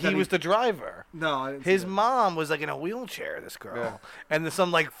That he was the driver. No, I didn't His see that. mom was like in a wheelchair, this girl, Yeah. and then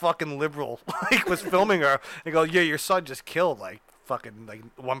some like fucking liberal like was filming her and go, yeah, your son just killed like fucking like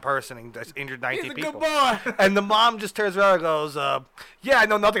one person and just injured 19 He's a people. good boy. And the mom just turns around and goes, "Yeah, I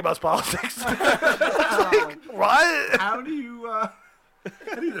know nothing about politics." Like, what? How do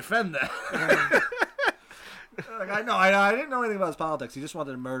you defend that? Like, I didn't know anything about his politics. He just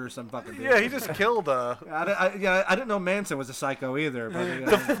wanted to murder some fucking dude. Yeah, he just killed. I didn't know Manson was a psycho either.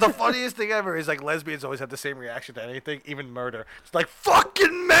 But, The funniest thing ever is like lesbians always have the same reaction to anything, even murder. It's like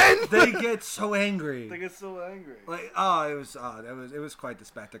fucking men. they get so angry. They get so angry. Like, it was quite the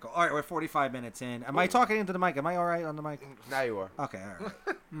spectacle. All right, we're 45 minutes in. Am I talking into the mic? Am I all right on the mic? Now you are. Okay, all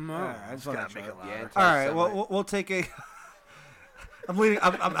right. No. All right, I just want to Gotta make make it it. louder. All right, well, we'll take a. I'm leaning.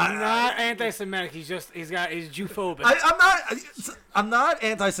 He's not anti-Semitic. He's Jew-phobic. I'm not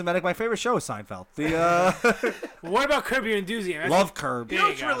anti-Semitic. My favorite show is Seinfeld. What about Curb Your Enthusiasm? Love Curb. You know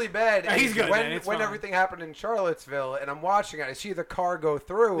what's really bad? Yeah, he's is good, When, man. It's when fine. everything happened in Charlottesville, and I'm watching it, I see the car go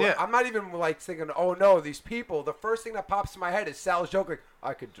through. Yeah. I'm not even like thinking, "Oh no, these people." The first thing that pops in my head is Sal's joke, like,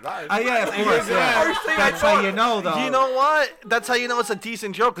 "I could drive." Yeah, of course. Yeah. First thing That's I how thought. you know, though. You know what? That's how you know it's a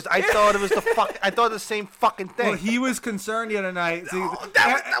decent joke because I thought it was I thought the same fucking thing. Well, he was concerned the other night. See,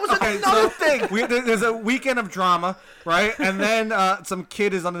 that was another thing. There's a weekend of drama, right? And then some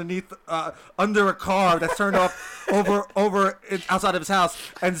kid is underneath, under a car that's turned off outside of his house.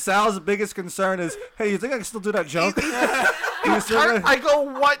 And Sal's biggest concern is, hey, you think I can still do that joke? I go,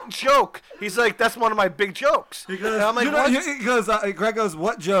 what joke? He's like, that's one of my big jokes. He goes, And I'm like, you know, what? he goes, Greg goes,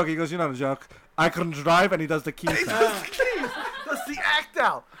 what joke? He goes, you know the joke. I couldn't drive, and he does the key thing. That's the act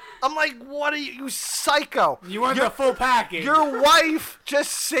out. I'm like, what are you psycho? You want the full package. Your wife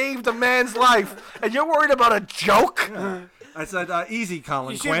just saved a man's life, and you're worried about a joke? I said, easy,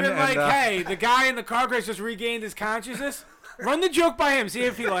 Colin You should Quinn. have been like, and, hey, the guy in the car crash just regained his consciousness. Run the joke by him. See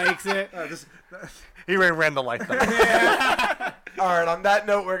if he likes it. He ran the light though. All right. On that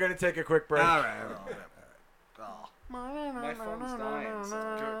note, we're gonna take a quick break. all right. My phone's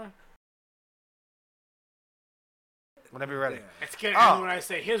dying. Whenever you're ready. It's gonna end when I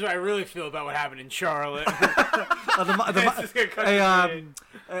say, here's what I really feel about what happened in Charlotte. It's just gonna cut to me.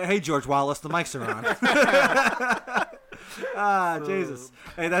 Hey, George Wallace, the mics are on. Jesus.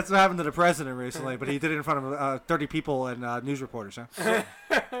 Hey, that's what happened to the president recently, but he did it in front of 30 people and news reporters, huh?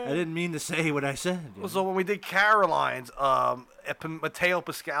 I didn't mean to say what I said. Well, so when we did Caroline's, Matteo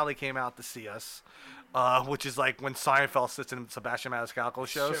Pascali came out to see us, which is like when Seinfeld sits in Sebastian Maniscalco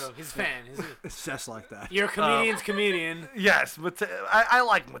shows. Sure, he's a fan. It's just like that. You're a comedian's comedian. Yes, I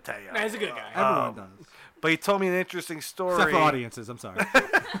like Matteo. No, he's a good guy. Everyone does. But he told me an interesting story. Except for audiences, I'm sorry.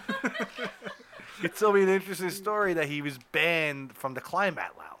 He told me an interesting story that he was banned from the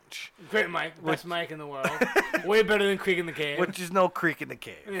Climax Lounge, Great mic. Best mic in the world. Way better than Creek in the Cave. which is no creek in the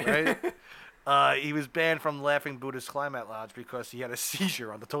cave, right? He was banned from Laughing Buddha's Climax Lounge because he had a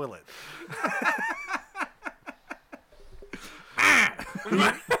seizure on the toilet.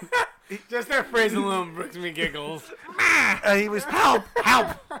 Just that phrase alone brings me giggles. And he was Help!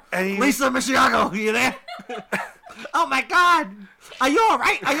 and he Lisa Michiago, you there? Oh my God! Are you all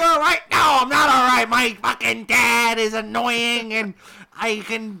right? Are you all right? No, I'm not all right. My fucking dad is annoying, and I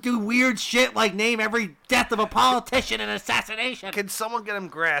can do weird shit like name every death of a politician and assassination. Can someone get him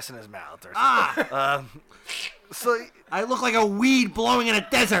grass in his mouth or something? So I look like a weed blowing in a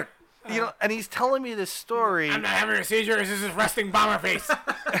desert. you know, and he's telling me this story. I'm not having a seizure. This is his resting bomber face.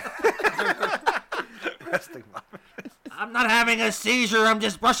 Resting mom. I'm not having a seizure. I'm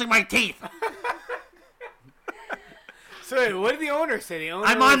just brushing my teeth. So wait, what did the owner say? The owner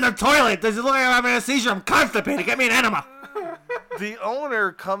I'm on the toilet. Does it look like I'm having a seizure? I'm constipated. Get me an enema. The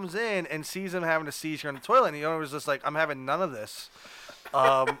owner comes in and sees him having a seizure on the toilet, and the owner was just like, "I'm having none of this.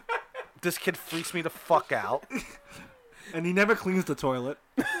 This kid freaks me the fuck out." And he never cleans the toilet.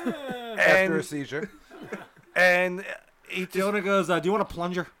 After a seizure. And he The just, owner goes, do you want a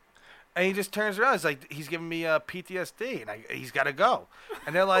plunger? and he just turns around. He's like, he's giving me PTSD, and he's got to go.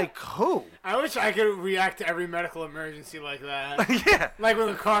 And they're like, "Who?" I wish I could react to every medical emergency like that. Yeah. Like when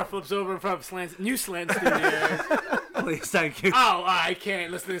the car flips over in front of New Slant Studios. Please, thank you. Oh, I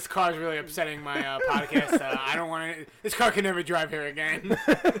can't. Listen, this car's really upsetting my podcast. I don't want to. This car can never drive here again.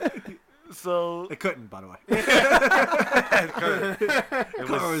 So It couldn't, by the way. it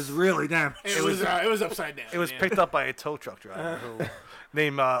Car was really damaged. It was upside down. It was yeah. picked up by a tow truck driver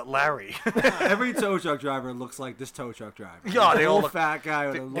named Larry. Every tow truck driver looks like this tow truck driver. Yeah, they all Old look- fat guy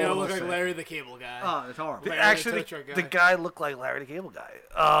with a They all little look like mustache. Larry the Cable Guy. Oh, it's horrible. Larry Actually, the tow truck the guy looked like Larry the Cable Guy.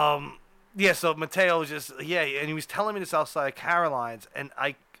 Yeah, so Mateo was just, and he was telling me this outside Caroline's, and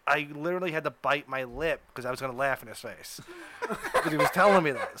I literally had to bite my lip because I was going to laugh in his face. Because he was telling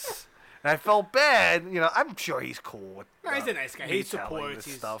me this. And I felt bad. You know, I'm sure he's cool with No, he's a nice guy. me He telling supports this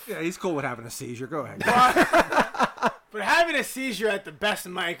he's- stuff. Yeah, he's cool with having a seizure. Go ahead. But having a seizure at the best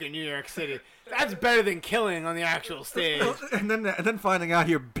mic in New York City, that's better than killing on the actual stage. And then finding out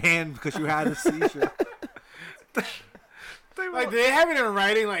you're banned because you had a seizure. Like, do they have it in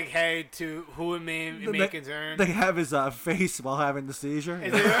writing, like, hey, to who it may concern? They have his face while having the seizure.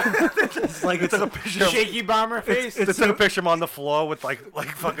 It's like it's a picture of, shaky bomber face. They took a picture of him on the floor with like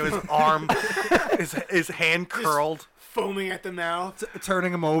fucking his arm, his hand curled, foaming at the mouth,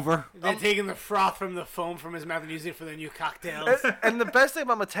 turning him over. They're taking the froth from the foam from his mouth and using it for their new cocktails. And the best thing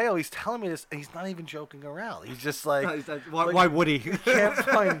about Mateo, he's telling me this, and he's not even joking around. He's just like, why would he? Can't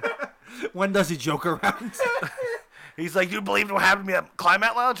find. When does he joke around? He's like, you believe in what happened to me at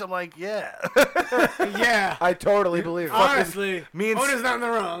Climax Lounge? I'm like, yeah. Yeah. I totally believe it. Honestly, me and Ona's not in the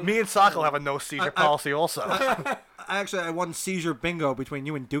wrong. Me and Sacco have a no seizure policy also. I won seizure bingo between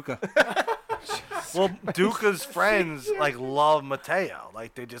you and Duca. Well, Duca's friends like love Mateo.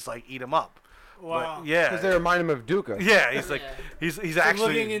 Like they just like eat him up. Wow. But, yeah. Because they remind him of Duca. Yeah, he's like, he's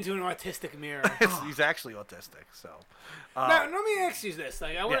actually looking into an autistic mirror. He's actually autistic. So. Now, let me ask you this.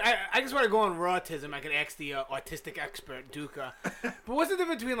 Like, I just want to go on autism. I could ask the autistic expert, Duca. But what's the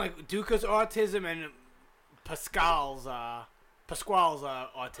difference between, like, Duca's autism and Pasquale's autism?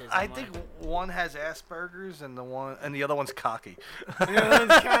 I think one has Asperger's and the other one's cocky. He's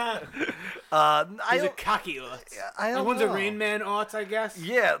a cocky aught. I don't one's know. a Rain Man aught, I guess.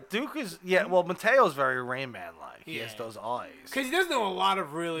 Yeah, Duke is. Yeah, well, Mateo's very Rain Man like. He has those eyes. Because he does know a lot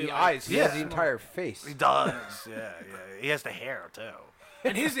of really The like, eyes. He has the entire face. He does. Yeah. He has the hair too.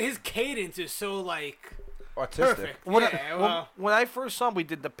 And his cadence is so like Autistic. perfect. When I first saw him, we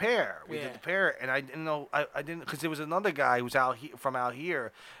did the pair. And I didn't know. I didn't because there was another guy who was from out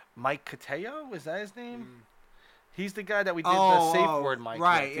here, Mike Cateo. Is that his name? He's the guy that we did the safe word Mike.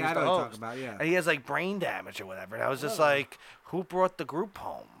 Right, with. yeah, I know what you're talking about, yeah. And he has like brain damage or whatever. And I was just like, who brought the group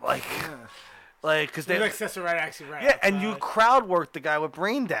home? Like. Like, because they like Cesarette actually right. Yeah, and you crowd worked the guy with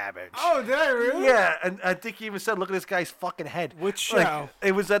brain damage. Oh, did I really? Yeah, and I think he even said, "Look at this guy's fucking head." Which show? Like,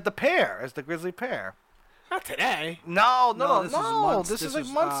 it was at the Pair, as the Grizzly Pair. Not today. No. This is was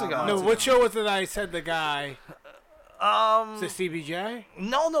like months ago. No, what show was it? I said the guy. Is it CBJ?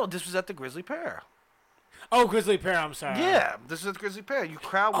 No, this was at the Grizzly Pair. Oh, Grizzly Pair. I'm sorry. Yeah, this is at the Grizzly Pair. You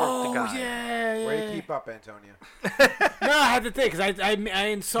crowd worked the guy. Oh yeah. Way to keep up, Antonio. No, I had to think because I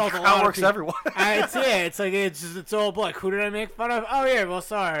insult a lot Crowd of works people. everyone. It's all black. Who did I make fun of? Oh yeah, well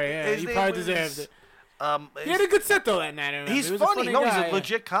sorry. Yeah, His you name probably was, deserved it. He had a good set though that night. I remember. He's He was funny. A No, guy. he's a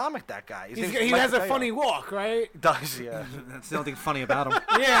legit comic. That guy. He has a funny walk, right? Does yeah. That's the only thing funny about him.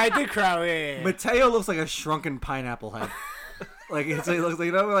 Yeah, I did crowd. Yeah. Mateo looks like a shrunken pineapple head. Like it looks like,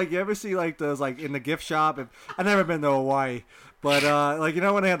 you know, like you ever see like those like in the gift shop. I've never been to Hawaii, but like you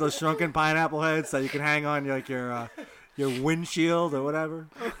know when they have those shrunken pineapple heads that you can hang on your windshield or whatever.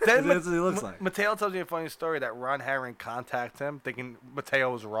 Then That's what he looks like. Mateo tells me a funny story that Ron Herring contacted him thinking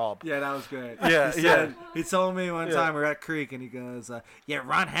Mateo was Rob. Yeah, that was good. Yeah, He told me one time we were at Creek, and he goes, "Yeah,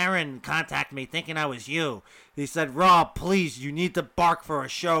 Ron Herron contacted me thinking I was you." He said, "Rob, please, you need to bark for a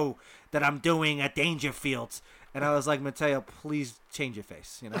show that I'm doing at Dangerfields." And I was like, "Mateo, please change your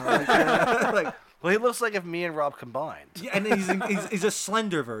face." You know, like, Well, he looks like if me and Rob combined. yeah, and he's a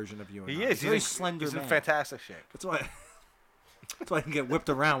slender version of you. And He I. is. He's a very slender He's man. in fantastic shape. That's why he can get whipped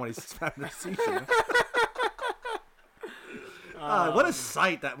around when he's having a seizure. What a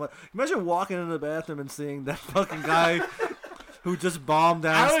sight that was. Imagine walking into the bathroom and seeing that fucking guy who just bombed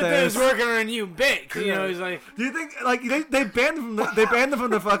I would think he downstairs. was working on a new bit. 'Cause, you know, he's like, Do you think like they banned him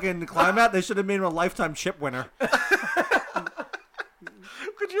from the fucking Climax? They should have made him a lifetime chip winner.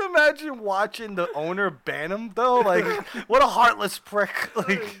 Could you imagine watching the owner ban him though? Like, what a heartless prick!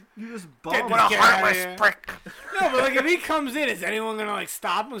 Like, You just Get bombed. what a Get outta heartless here. prick! no, but like if he comes in, is anyone gonna like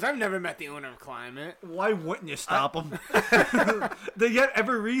stop him? Because I've never met the owner of Climate. Why wouldn't you stop him? They get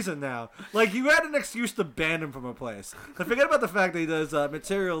every reason now. Like you had an excuse to ban him from a place. But forget about the fact that he does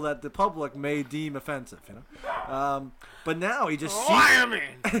material that the public may deem offensive. You know. But now he just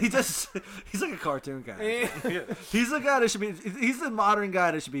Wyoming. he's like a cartoon guy. He's the guy that should be. He's the modern guy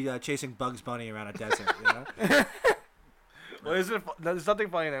that should be chasing Bugs Bunny around a desert. You know. Well, there's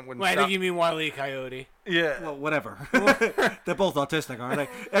nothing funny than when. Wait, I think you mean Wile E. Coyote. Yeah. Well, whatever. They're both autistic, aren't they?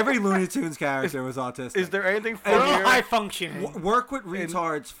 Every Looney Tunes character was autistic. Is there anything They're all funnier? high functioning. Work with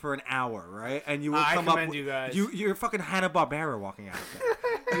retards for an hour, right? And you will I come up commend with you guys. You're fucking Hanna-Barbera walking out of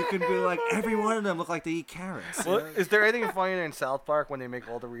there. You can be like, every one of them look like they eat carrots. Well, is there anything funnier in South Park when they make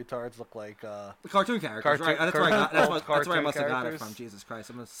all the retards look like? The cartoon characters, Cartoon- right? That's where I must have got it characters. from. Jesus Christ,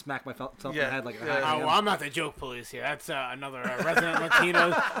 I'm gonna smack myself in Yeah, the head like a yeah. Oh, high well, I'm not the joke police here. That's another resident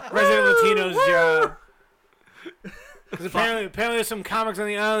Latinos job. Because apparently there's some comics on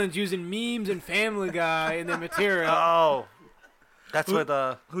the islands using memes and Family Guy in their material. Oh, that's where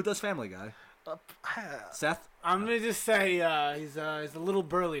the Who does Family Guy? Seth? I'm gonna just say he's a little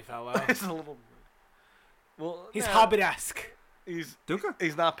burly fellow. He's a little. Well, He's yeah, Hobbit-esque. He's Duca?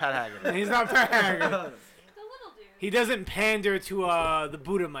 he's not Pat Haggerty. He's not Haggard. The little dude. He doesn't pander to the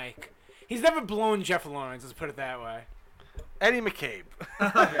Buddha mic. He's never blown Jeff Lawrence. Let's put it that way. Eddie McCabe.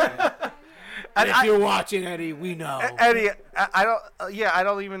 And if you're watching, Eddie, we know. Eddie, I don't. Yeah, I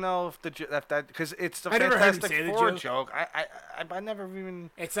don't even know if that because it's the I never heard him Fantastic say the Four joke. joke. I never even.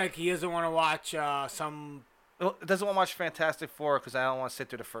 It's like he doesn't want to watch some. Well, doesn't want to watch Fantastic Four because I don't want to sit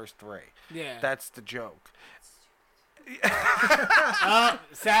through the first three. Yeah. That's the joke. Oh,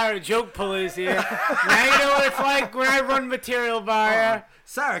 Sarah, joke police here. Now you know what it's like when I run material by her.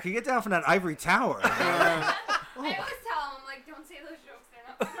 Sarah, can you get down from that ivory tower? I always tell him, I'm like, don't say those jokes.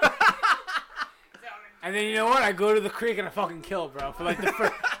 They're not funny. And then you know what? I go to the creek and I fucking kill, bro, for like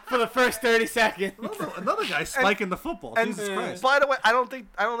for the first 30 seconds. Another guy spiking the football. And Jesus Christ. by the way, I don't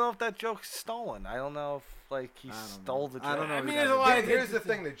know if that joke's stolen. I don't know if he stole the joke. I don't know. I mean, either. there's a lot of Here's the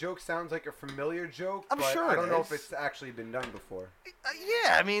thing: the joke sounds like a familiar joke, I'm but sure I it don't know is. if it's actually been done before.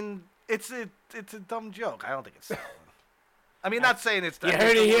 Yeah, I mean, it's a dumb joke. I don't think it's stolen. I mean, not saying it's. You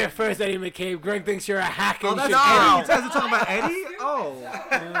heard it here first, Eddie McCabe. Greg thinks you're a hack Oh, and that's shit. Eddie. You guys are talking about Eddie?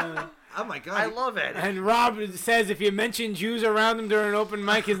 Oh. Oh, my God. I love it. And Rob says if you mention Jews around him during an open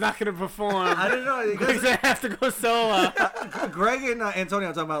mic, he's not going to perform. I didn't know. You He's guys, going to have to go solo. Greg and Antonio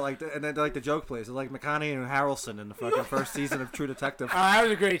are talking about and then the joke plays. They're like McConaughey and Harrelson in the fucking first season of True Detective. Oh, that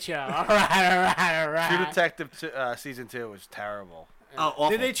was a great show. All right. True Detective season 2 was terrible. Oh, awful.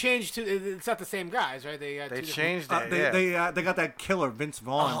 Did they change to? It's not the same guys, right? They They two changed it. yeah. They got that killer Vince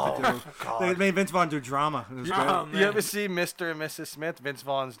Vaughn to do. God. They made Vince Vaughn do drama. It was You, great. Oh, man. you ever see Mr. and Mrs. Smith? Vince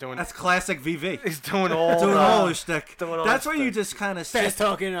Vaughn's doing. That's classic VV. He's doing all. Doing all his shtick. doing all That's his where you shtick. just kind of Fast sit.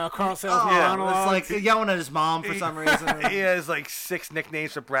 talking Carl Sales Oh, monologue. it's like yelling at his mom for some reason. He has like 6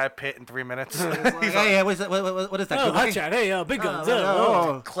 nicknames for Brad Pitt in 3 minutes. It's like, hey, what is that? Oh, Good looking? hotshot. Hey, big guns.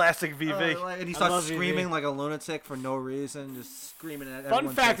 Oh. Classic VV. And he I starts love VV. screaming like a lunatic for no reason, just screaming at Fun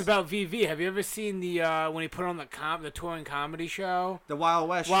everyone's fact face. about VV: have you ever seen the when he put on the touring comedy show? the Wild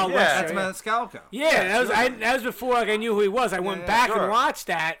West. Wild show. West That's show, yeah. Maniscalco. Yeah, that was sure. that was before like I knew who he was. I went yeah, back sure. and watched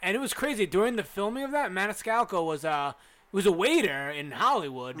that, and it was crazy. During the filming of that, Maniscalco was a waiter in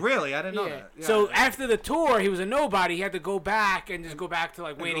Hollywood. Really, I didn't know Yeah. that. Yeah. So after the tour, he was a nobody. He had to go back and just go back to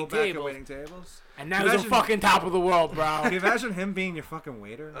like And waiting go back to tables. waiting tables. And now he's the Imagine- fucking top of the world, bro. Can you imagine him being your fucking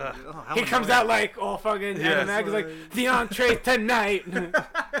waiter? How He comes out like all fucking Yes. he's like the entree tonight.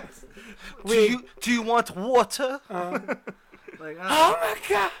 Do you want water? like, Oh my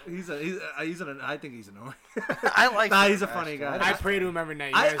god! I think he's annoying. I like. Nah, he's a funny guy. I pray to him every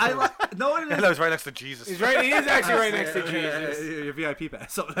night. You I guys know. like. No, it And is. that was right next to Jesus. He's right. He is actually right next to Yeah, Jesus. your VIP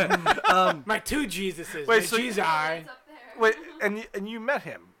pass. So, My two Jesuses. Wait, My so- Jesus. It's up there. Wait, and you met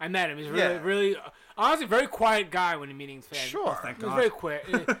him? I met him. He's really, Yeah. really, honestly, very quiet guy when meeting fans. Sure. thank He was God. very quiet.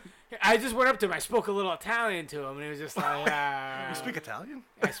 I just went up to him. I spoke a little Italian to him, and he was just like, You speak Italian?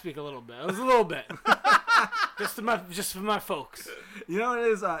 I speak a little bit. It was a little bit. just for my folks. You know what it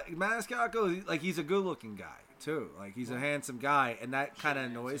is? Maniscalco, like he's a good-looking guy too. Like he's a handsome guy, and that kind of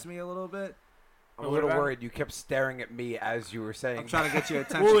annoys me a little bit. I'm a What little about- worried. You kept staring at me as you were saying. I'm trying to get your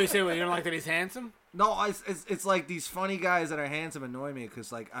attention. What would you say? What, you don't like that he's handsome? No, it's like these funny guys that are handsome annoy me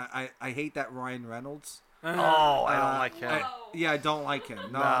because like I hate that Ryan Reynolds. Oh, I don't Uh, like him. Yeah, I don't like him.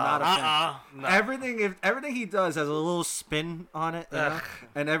 No, No. not a fan. No. Everything he does has a little spin on it, you know? Ugh.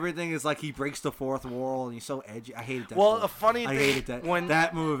 And everything is like he breaks the fourth wall and he's so edgy. I hated that. Well, a funny I thing hated that. when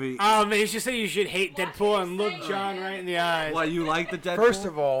That movie. Man, you should say you should hate Deadpool and look John right in the eyes. What, you like the Deadpool? First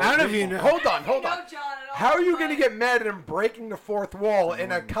of all, I don't know if you know. Hold on. No, John, at all. How are you going to Like, get mad at him breaking the fourth wall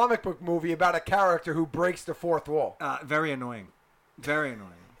in a comic book movie about a character who breaks the fourth wall? Very annoying. Very annoying.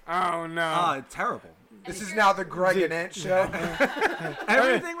 Oh no. It's terrible. This is now the Greg and Ant show.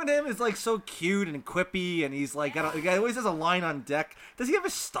 Everything with him is like so cute and quippy, and he's like, he always has a line on deck. Does he have a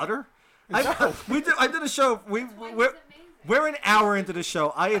stutter? I did a show. Why We're, he's amazing. we're an hour into the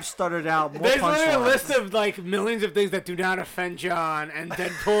show. I have stuttered out more There's literally a punchlines. list of like millions of things that do not offend John, and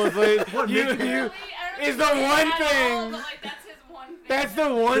Deadpool is like, you, Really, I don't is think the he one had thing. all, but, like, that's his one thing. that's the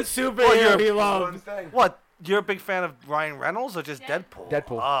one Well, superhero you're- he One loves. thing. what? You're a big fan of Ryan Reynolds or just Yeah. Deadpool?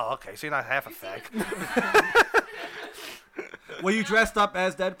 Deadpool. Oh, okay. So you're not half a fag. Were you dressed up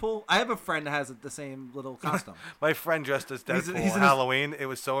as Deadpool? I have a friend that has the same little costume. My friend dressed as Deadpool He's in on his- Halloween. It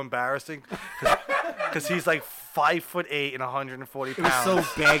was so embarrassing because he's like 5'8" and 140 It was pounds.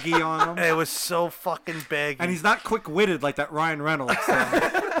 so baggy on him. And it was so fucking big. And he's not quick-witted like that Ryan Reynolds.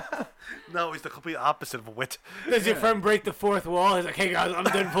 So. No, he's the complete opposite of a wit. Does your friend break the fourth wall? He's like, hey guys, I'm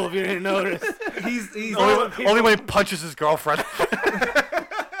Deadpool if you didn't notice. He's Only when he punches his girlfriend.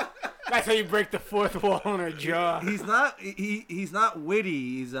 That's how you break the fourth wall in her jaw. he's not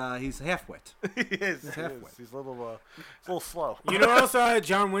witty. He's half wit. He is. He's He halfway. is. He's a little slow. You know what else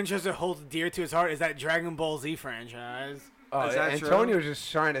John Winchester holds dear to his heart is that Dragon Ball Z franchise. Oh, Is that true? Antonio's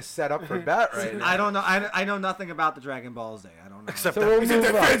just trying to set up for bet right now. I don't know. I know nothing about the Dragon Ball Z. I don't know. Except So we'll move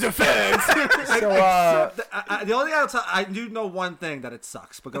on. Fans are fans. So, The only thing I'll tell, I do know one thing, that it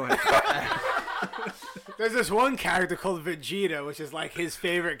sucks. But go ahead. There's this one character called Vegeta, which is like his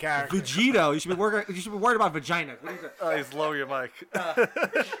favorite character. Vegito. You should be worried about vagina. What is it? He's lower your mic.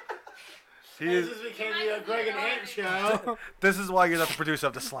 He This is, became the Greg and Ant show. this is why you're not the producer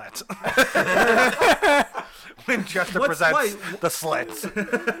of the Slats. Winchester What's- presents why- the Slats.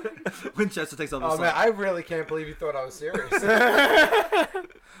 Winchester takes over the oh man, slot. I really can't believe you thought I was serious.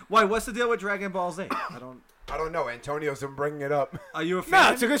 Why? What's the deal with Dragon Ball Z? I don't know. Antonio's been bringing it up. Are you a No,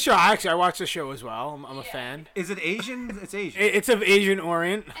 fan? it's a good show. Actually, I watched the show as well. I'm a fan. Is it Asian? It's Asian. It's of Asian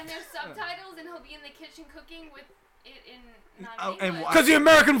Orient. And there's subtitles, and he'll be in the kitchen cooking with it in Oh, and non-English. why- Because the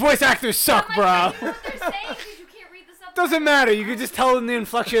American voice actors suck, I'm bro. like, you know what they're saying because you can't read the subtitles. Doesn't matter. You can just tell in the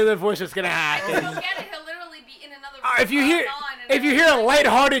inflection of their voice what's gonna If happen. you don't get it, he'll literally be in another room. If you hear, on and if you on. hear a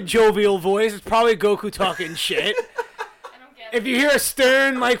lighthearted, jovial voice, it's probably Goku talking shit. I don't get If it. you hear a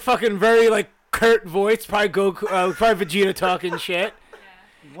stern, like fucking very like curt voice, probably Goku, probably Vegeta talking shit.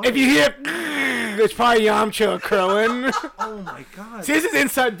 Yeah. If you hear, it's probably Yamcha or Krillin. Oh my god. See, this is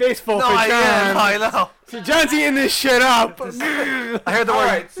inside baseball No, for I John. am. I know. See, John's eating this shit up. I heard the All word.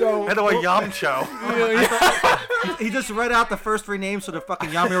 right, so I heard the word Yamcho. He just read out the first three names for the fucking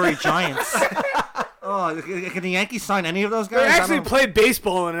Yomiuri Giants. Oh, can the Yankees sign any of those guys? They I actually don't- played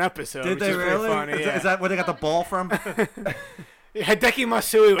baseball in an episode. Did which they is pretty really? Funny, Is, yeah. is that where they got the ball from? Hideki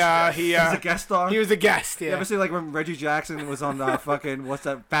Matsui, He's a guest star. he was a guest, You yeah. ever see like when Reggie Jackson was on fucking what's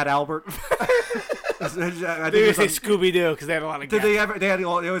that? Fat Albert. I think They it would was say on- Scooby Doo because they had a lot of Did guests. they ever? They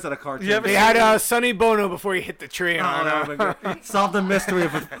always had a cartoon. You ever They see- had Sonny Bono before he hit the tree. Oh, I that don't would've been great. Solve the mystery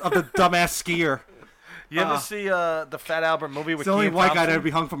of the dumbass skier. You ever see the Fat Albert movie with It's the only Kenan white guy Thompson? to ever be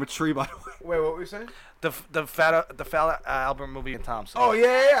hung from a tree, by the way. wait, what were you saying? The Fat Albert movie in Thompson. Oh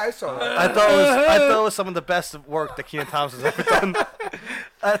yeah, I saw that. I thought it was some of the best work that Kenan Thompson's ever done.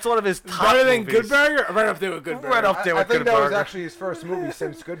 That's one of his top Better than movies. Good Burger? Or right up there with Good Burger? Right up there I with think Good that was Burger. actually his first movie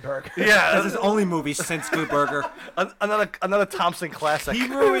since Good Burger. That's Yeah, his only movie since Good Burger. another Thompson classic. He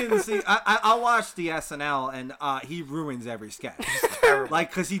ruins. I watched the SNL and he ruins every sketch. Like,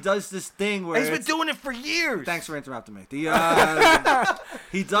 because he does this thing where He's been it's- doing it for years. Thanks for interrupting me. He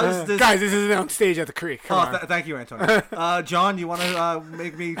does this. Guys, this isn't on stage at the creek. Come on. Thank you, Antonio. John, you want to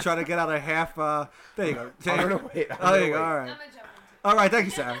make me try to get out of half? There you go. I'm gonna wait. Oh, there you go. All I'm right. gonna jump into All right. Thank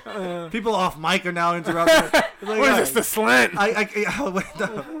you, Sam. People off mic are now interrupting. It's like, What is this, the slant? wait,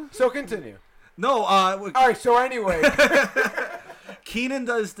 no. So continue. No, All right. So anyway, Keenan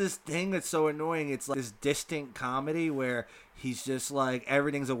does this thing that's so annoying. It's like this distant comedy where he's just like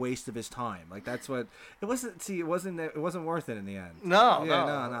everything's a waste of his time. Like that's what it wasn't. See, it wasn't worth it in the end. No, Yeah,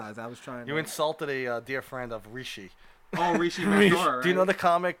 no. no. I was trying. You insulted a dear friend of Rishi. Oh, Rishi Mandor, Do you know the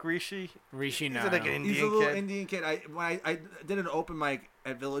comic Rishi? Rishi, no. He's like an He's a Indian little kid. Indian kid. When I did an open mic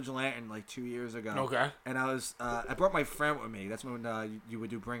at Village Lantern like 2 years ago. Okay. And I brought my friend with me. That's when you would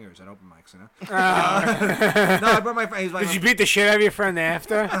do bringers at open mics, you know. No, I brought my friend. He's like, Did you beat the shit out of your friend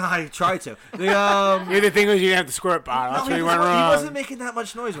after? I tried to. The The other thing was you didn't have the squirt bottle. That's no, where he, you went was, he wrong. wasn't making that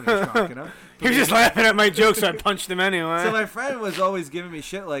much noise when he was drunk, you know. He was just laughing at my jokes, so I punched him anyway. So my friend was always giving me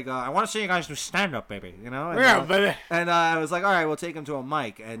shit like, I want to see you guys do stand up, baby, you know. And, yeah, but And I was like, all right, we'll take him to a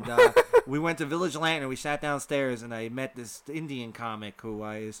mic. And we went to Village Lantern. We sat downstairs, and I met this Indian comic who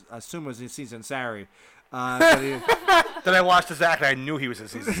I assume was in season Sari. But he- Then I watched his act and I knew he was in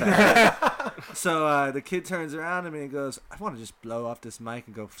season 7. so the kid turns around to me and goes, I want to just blow off this mic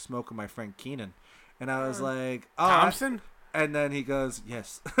and go smoke with my friend Keenan. And I was like, oh. Thompson? And then he goes,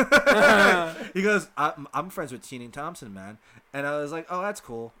 yes. He goes, I'm friends with Keenan Thompson, man. And I was like, oh, that's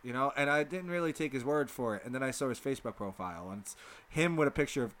cool, you know. And I didn't really take his word for it. And then I saw his Facebook profile, and it's him with a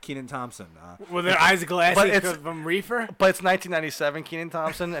picture of Keenan Thompson. Were their eyes glassy But it's- from reefer? But it's 1997 Kenan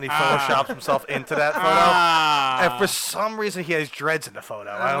Thompson, and he photoshopped himself into that photo. Ah. And for some reason, he has dreads in the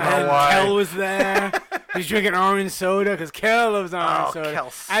photo. I don't And know why. Kel was there. He's drinking orange soda because Kel loves orange Oh, soda. Kel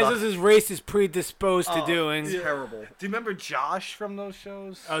As sucks. is his race is predisposed to doing. Terrible. Do you remember Josh from those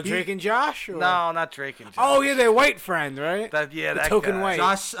shows? Oh, Drake and Josh? Or? No, not Drake and Josh. Oh, yeah, their white friend, right? that the token guy. white.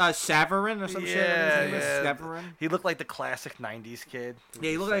 Josh Savarin or some shit. Yeah, His name is yeah. Savarin. He looked like the classic 90s kid.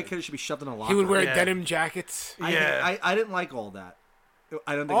 Yeah, he looked like a kid who should be shoved in a locker. He would wear Yeah. denim jackets. Yeah. I didn't like all that.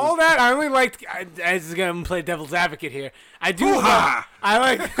 I don't think All that I only liked. As gonna play devil's advocate here, I do. Hoo-ha! I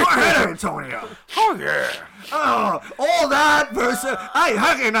like. Go ahead, Antonio. Oh yeah. Oh, all that versus.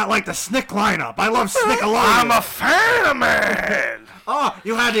 How can you not like the Snick lineup? I love Snick a lot. I'm a fan of man. Oh,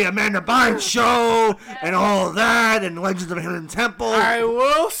 you had the Amanda Bynes show and all that and Legends of the Hidden Temple. I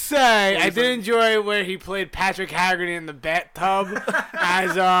will say I did enjoy where he played Patrick Haggerty in the bathtub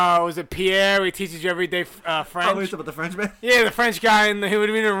as was it Pierre? Where he teaches you everyday French. Oh, wait, about the Frenchman? Yeah, the French guy in he would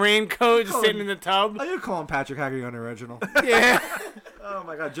have been in a raincoat just sitting in the tub. Are you calling Patrick Haggerty unoriginal? Yeah. Oh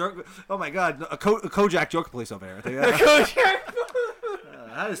my God, jerk! Oh my God, a Kojak joke police over there. I think,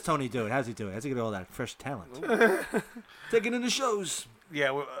 how does Tony do it? How does he do it? How does he get all that fresh talent? Taking in the shows.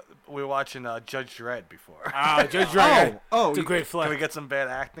 Yeah, we were watching Judge Dredd before. Judge Dredd. Oh, It's a great flick. Can we get some bad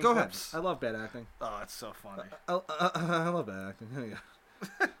acting? Go ahead. clips? I love bad acting. Oh, it's so funny. I love bad acting. Here you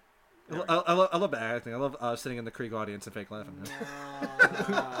go. I love bad acting. I love sitting in the Creek audience and fake laughing.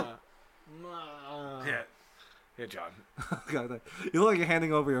 Yeah. Yeah, John. God, you look like you're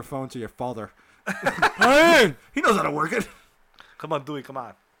handing over your phone to your father. Man. He knows how to work it. Come on, Dewey, come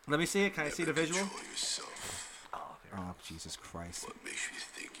on. Let me see it. Can I see the visual? Control yourself. Oh, Jesus Christ. What makes you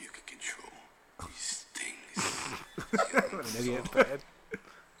think you can control these things? What an idiot.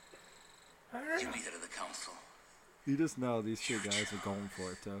 You leader of the council. You just know these two guys are going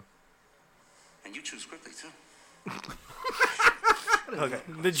for it, too. And you choose quickly, too. Okay.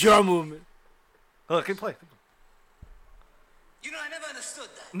 The jaw movement. Look, can play. You know, I never understood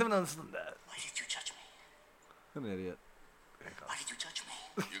that. Never understood that. Why did you judge me? I'm an idiot. Why did you judge me?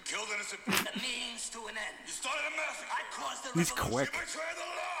 You killed innocent people. The means to an end. You started a massacre. I caused the He's revolution. quick. You betrayed the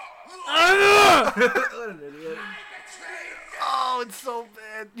law. What an idiot. I betrayed them. Oh, it's so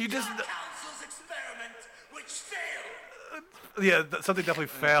bad. You just. Our council's experiment, which failed. Yeah, something definitely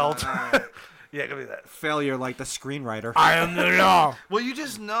failed. Yeah, give me that. Failure like the screenwriter. I am the law. Well, you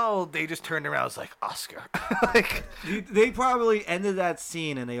just know they just turned around. It's like Oscar. Like, They probably ended that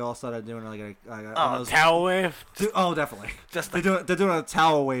scene and they all started doing like one of those- Towel wave. Oh, definitely. Just they're doing a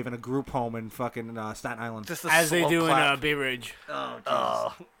towel wave in a group home in fucking Staten Island. just a As they slow do clap. in Bay Ridge.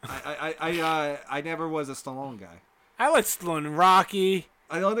 Oh, I never was a Stallone guy. I like Stallone. Rocky.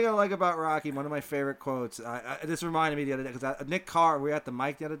 The only thing I like about Rocky, one of my favorite quotes, this reminded me the other day, because Nick Carr, we were at the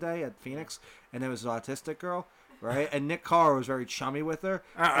mic the other day at Phoenix, and there was an autistic girl, right? And Nick Carr was very chummy with her.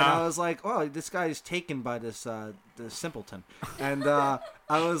 And I was like, oh, this guy is taken by this simpleton. And I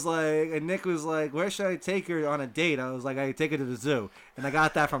was like, and Nick was like, where should I take her on a date? I was like, I take her to the zoo. And I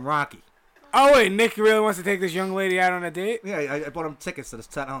got that from Rocky. Oh, wait. Nick really wants to take this young lady out on a date? Yeah, I bought him tickets to the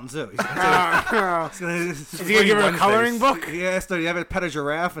Staten Island Zoo. Is he going to give her a coloring book? He asked her, you ever pet a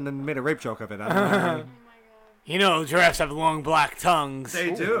giraffe? And then made a rape joke of it. I don't know. Oh my god. You know, giraffes have long black tongues.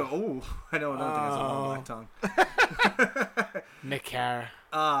 They do. Ooh, I know another thing has a long black tongue. Nick Carr.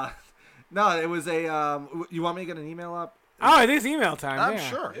 No, it was a. You want me to get an email up? Oh, it is email time. I'm yeah.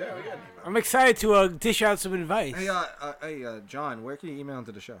 sure. Yeah, we got an email. I'm excited to dish out some advice. Hey, John, where can you email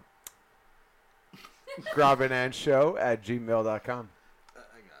into the show? GrobandAndShow@gmail.com.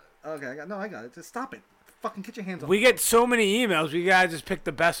 Okay, I got it. Just stop it. Fucking get your hands on. We get so many emails. We gotta just pick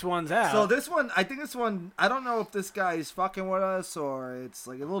the best ones out. So this one, I think this one, I don't know if this guy is fucking with us or it's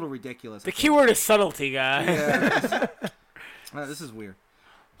like a little ridiculous. the keyword is subtlety, guy. Yeah. This is weird.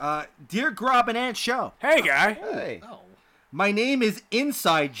 Dear Grob and Ant Show, Hey, guy. Hey. my name is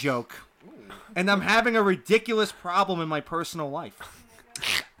Inside Joke, and I'm having a ridiculous problem in my personal life.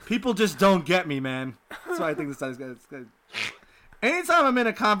 People just don't get me, man. That's why I think this guy's good. Anytime I'm in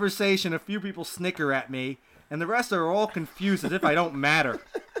a conversation, a few people snicker at me, and the rest are all confused as if I don't matter.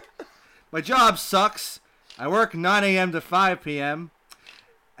 My job sucks. I work 9 a.m. to 5 p.m.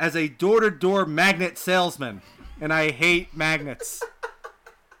 as a door-to-door magnet salesman, and I hate magnets.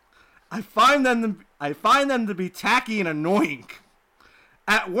 I find them to be tacky and annoying.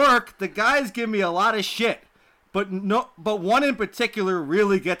 At work, the guys give me a lot of shit, but one in particular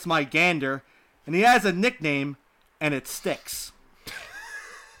really gets my gander, and he has a nickname, and it's Sticks.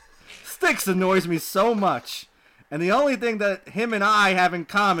 Sticks annoys me so much, and the only thing that him and I have in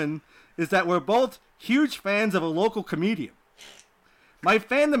common is that we're both huge fans of a local comedian. My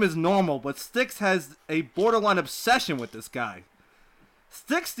fandom is normal, but Sticks has a borderline obsession with this guy.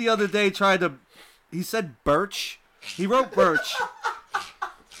 Sticks the other day he said birch. He wrote birch,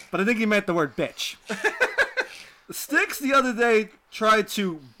 but I think he meant the word bitch. Sticks the other day tried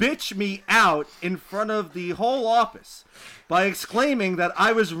to bitch me out in front of the whole office by exclaiming that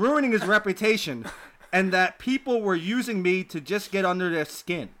I was ruining his reputation and that people were using me to just get under their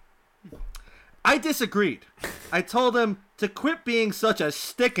skin. I disagreed. I told him to quit being such a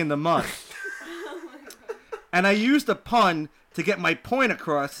stick in the mud. And I used a pun to get my point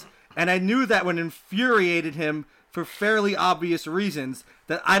across, and I knew that would infuriated him for fairly obvious reasons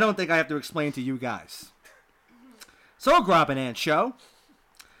that I don't think I have to explain to you guys. So, Grob and Ant Show,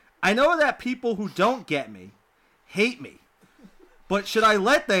 I know that people who don't get me hate me, but should I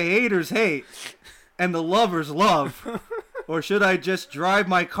let the haters hate and the lovers love, or should I just drive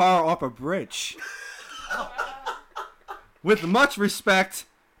my car off a bridge? With much respect,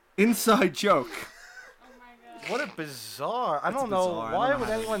 inside joke. What a bizarre. I don't know. bizarre. I Why don't know would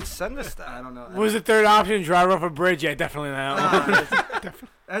how to- anyone send us that? I don't know. What was the third option? Drive off a bridge? Yeah, definitely that one.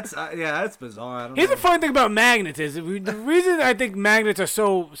 That's that's bizarre. I don't Here's know. the funny thing about magnets is the reason I think magnets are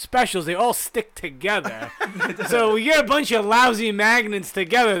so special is they all stick together. So we get a bunch of lousy magnets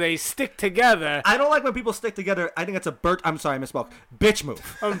together, they stick together. I don't like when people stick together. I think it's a I'm sorry, I misspoke. Bitch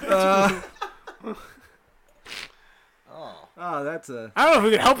move. Oh, that's a. I don't know if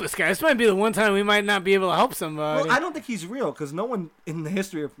we could help this guy. This might be the one time we might not be able to help somebody. Well, I don't think he's real because no one in the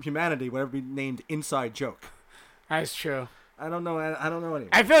history of humanity would ever be named Inside Joke. That's true. I don't know. I don't know anyone.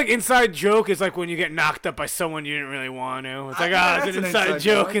 I feel like inside joke is like when you get knocked up by someone you didn't really want to. It's like, Yeah, it's that's an an inside inside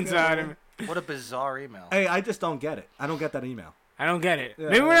joke joke, inside yeah. him. What a bizarre email. Hey, I just don't get it. I don't get that email. I don't get it. Yeah,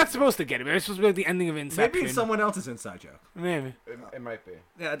 Maybe we're yeah. not supposed to get it. Maybe it's supposed to be like the ending of Inception. Maybe it's someone else's Inside Joke. Maybe. It might be.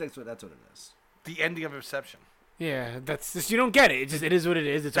 Yeah, I think that's what it is. The ending of Inception. Yeah, that's just, you don't get it. It is what it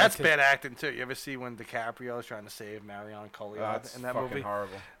is. It's That's artistic. bad acting too. You ever see when DiCaprio is trying to save Marion Cotillard That's in that fucking movie?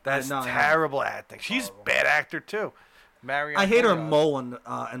 horrible. That's No, no. terrible acting. She's Horrible. bad actor too. Marion. I hate her Cotillard. mole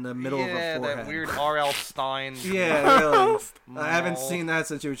in the middle of her Yeah, forehead. that weird R.L. Stein. Yeah, really. I haven't Mole. seen that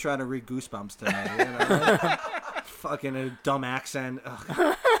since you were trying to read Goosebumps tonight. You know? Fucking a dumb accent.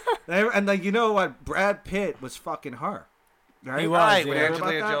 Ugh. And like, you know what? Brad Pitt was fucking her. Right? He was, Right, yeah. with You heard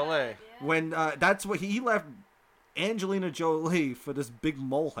about Angelina that? Jolie. When that's what he left Angelina Jolie for this big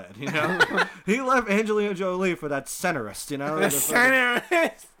molehead, you know? He left Angelina Jolie for that centerist, you know? The center.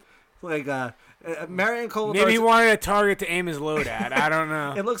 Like Marion Cotillard. Maybe he wanted a target to aim his load at. I don't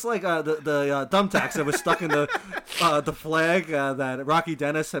know. It looks like the thumbtacks that was stuck in the flag that Rocky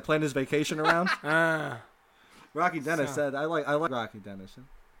Dennis had planned his vacation around. Rocky Dennis said, "I like Rocky Dennis.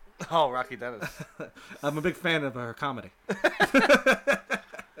 Oh, Rocky Dennis. I'm a big fan of her comedy."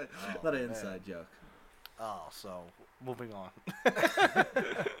 Not an inside joke. Oh, so moving on.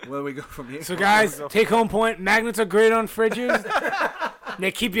 Where do we go from here? So guys, take home point: magnets are great on fridges.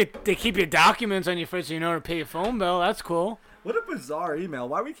 They keep your documents on your fridge so you know how to pay your phone bill. That's cool. What a bizarre email.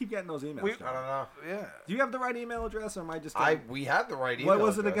 Why do we keep getting those emails? We- John? I don't know. Yeah. Do you have the right email address, or am I just? We have the right email. What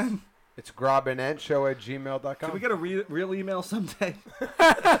was it address. again? It's grobinantshow@gmail.com. Can we get a real email someday?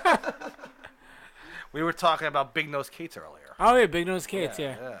 We were talking about Big Nose Kate's earlier. Oh yeah, Big Nose Kate's,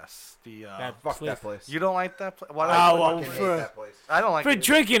 yeah. Yes. The Fuck Please. that place. you don't like that? Why Oh, don't well, I, Fucking hate for- that place. I don't like For it.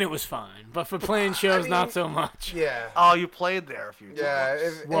 drinking, it was fine, but for playing shows, not so much. Yeah. Oh, you played there a few times. Yeah.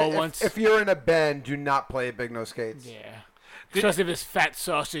 Well, once- if you're in a band, do not play at Big No Skates. Yeah. Especially if this fat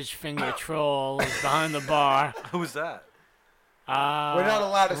sausage finger troll is behind the bar. Who's that? We're not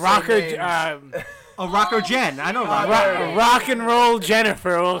allowed to say Rocker, names. Oh, Rocker Jen. I know Rocker. rock and roll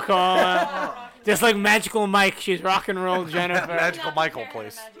Jennifer, we'll call her. Just like Magical Mike, she's rock and roll Jennifer. Magical Michael,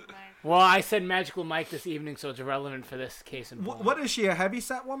 please. Well, I said Magical Mike this evening, so it's irrelevant for this case in point. What is she? A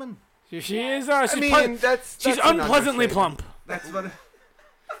heavyset woman? She is. She's, I mean, she's that's an unpleasantly understatement. plump. That's what.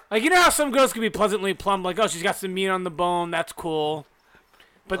 Like, you know how some girls can be pleasantly plump? Like, oh, she's got some meat on the bone. That's cool.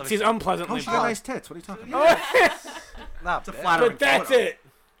 But she's unpleasantly Oh, she got plump. nice tits. What are you talking about? Not a bad. flattering But that's photo. it.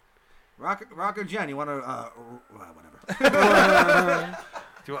 Rocker Jen, you want to? Whatever.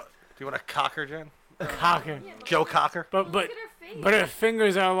 Do you want a cocker, Jen? Cocker. Joe Cocker? But Look at her face. but her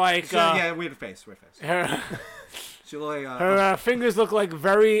fingers are like Yeah, weird face. her She look like. her fingers look like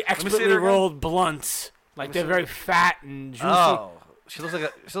very see expertly her again. rolled blunts. Like they're very fat and juicy. Oh, she looks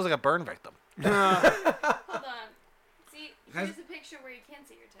like a burn victim. Hold on. See, Has- here's a picture where you can't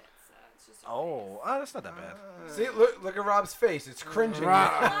see your tits. So it's just. her Oh, that's not that bad. See, look at Rob's face. It's cringing.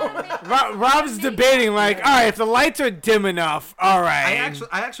 Rob's debating like, all right, if the lights are dim enough, all right.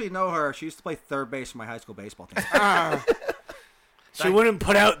 I actually know her. She used to play third base for my high school baseball team. She wouldn't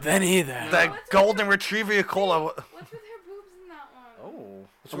put out then either. That golden retriever you call a... What's with her boobs in that one?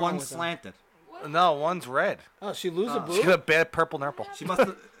 Oh. One slanted. No, one's red. Oh, she lose a She boob? got a bad purple nipple. She must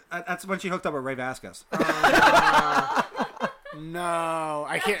have. That's when she hooked up with Ray Vasquez. No,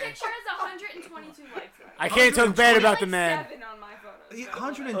 I can't. That picture has 122 likes. I can't talk bad about the Like man. 7 on my photos.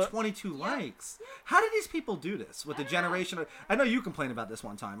 122 likes. How did these people do this with the generation? I know you complained about this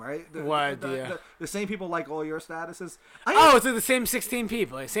one time, right? What, yeah. The same people like all your statuses. Oh, it's like the same 16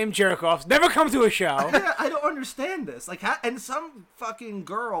 people, like, same jerk offs. Never come to a show. Yeah, I don't understand this. Like, and some fucking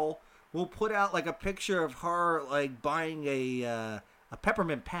girl will put out like a picture of her like buying a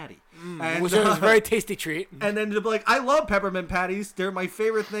peppermint patty, Which is a very tasty treat. and then they'll be like, "I love peppermint patties. They're my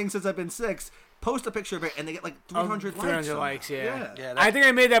favorite thing since I've been 6." Post a picture of it, and they get like 300 likes. 300 likes, yeah. Yeah, I think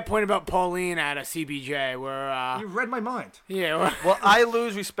I made that point about Pauline at a CBJ where, You read my mind. yeah, Well, I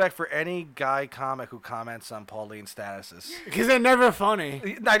lose respect for any guy comic who comments on Pauline's statuses. because they're never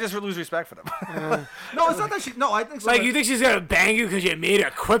funny. I just lose respect for them. No, it's not that she. No, I think so. Like, you think she's gonna bang you because you made a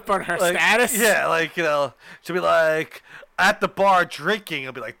quip on her Like, status? Yeah, like, she'll be like, at the bar drinking.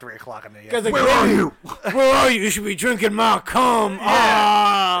 It'll be like 3 o'clock in the Guys, afternoon. like, Where are you? Where are you? You should be drinking my cum.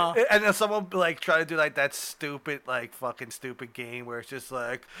 Ah. And then someone will be like try to do like that stupid, like fucking stupid game where it's just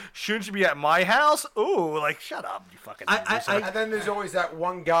like, shouldn't you be at my house? Ooh, like shut up, you fucking. loser. And then there's always that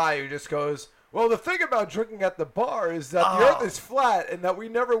one guy who just goes, well, the thing about drinking at the bar is that the Earth is flat and that we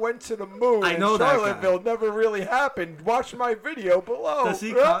never went to the moon. I know and that guy. Charlottesville never really happened. Watch my video below. Does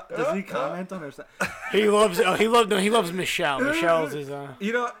he comment on her? He loves Michelle. Michelle's his. You know,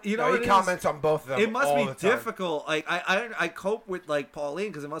 No, what he it is? comments on both of them. It must all be the time. difficult. Like I cope with like Pauline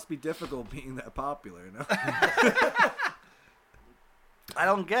because it must be difficult being that popular. You know? I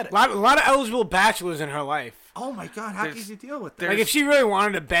don't get it. A lot of eligible bachelors in her life. Oh my God, how There's- can you deal with that? Like, if she really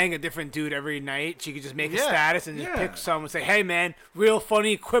wanted to bang a different dude every night, she could just make a Yeah. status and just Yeah. pick someone and say, hey, man, real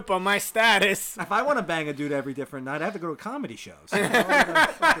funny quip on my status. If I want to bang a dude every different night, I have to go to comedy shows.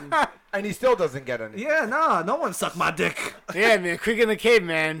 Fucking- And he still doesn't get any. yeah, no one suck my dick. Yeah, man, Creek in the Cave,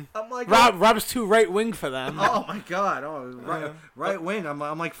 man. I'm like, Rob's too right-wing for them. oh my God, right wing. I'm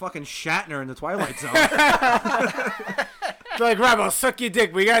like fucking Shatner in the Twilight Zone. They're like, Rob, I'll suck your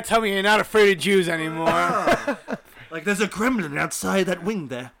dick, but you gotta tell me you're not afraid of Jews anymore. Like there's a gremlin outside that wing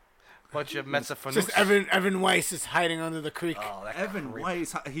there. Bunch of Metsafanus. Just Evan Weiss is hiding under the creek. Oh, that Evan creep.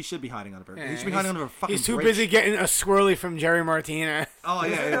 Weiss, he should be hiding under. Yeah, he should be hiding under a fucking. He's too bridge. busy getting a swirly from Jerry Martinez. Oh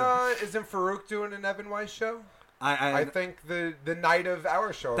yeah. Isn't Farouk doing an Evan Weiss show? I I think the night of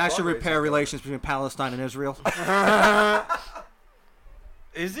our show. that should Broadway's repair on. relations between Palestine and Israel.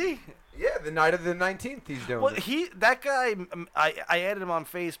 Is he? Yeah, the night of the 19th he's doing Well, it. that guy, I added him on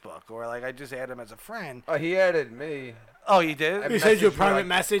Facebook, or like I just added him as a friend. Oh, he added me. Oh, you did? I He sent you a messaged me, private like-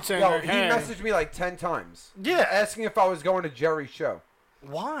 message saying, Yo, like, he hey. messaged me like 10 times. Yeah. Asking if I was going to Jerry's show.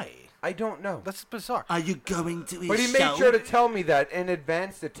 Why? I don't know. That's bizarre. Are you going to his But he show? made sure to tell me that in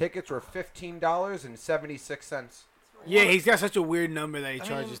advance the tickets were $15.76. Yeah, he's got such a weird number that he I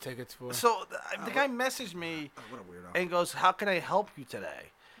charges mean, tickets for. So the guy messaged me What a weirdo. and goes, "How can I help you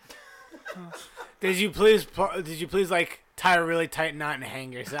today?" Did you please like tie a really tight knot and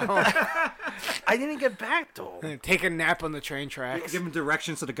hang yourself? I didn't get back to him. Take a nap on the train tracks. Give him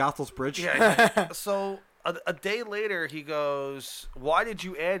directions to the Gothels Bridge. Yeah. So a day later, he goes, "Why did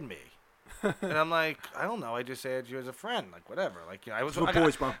you add me?" And I'm like, "I don't know. I just added you as a friend. Like whatever. Like I was. We're I got,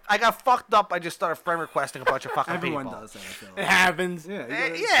 boys, bro. I got fucked up. I just started friend requesting a bunch of fucking Everyone people. does that. I feel It like. happens. Yeah,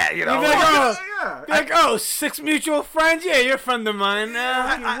 Yeah, you know. You'd be like, oh, yeah. be like, oh, 6 mutual friends? Yeah, you're a friend of mine.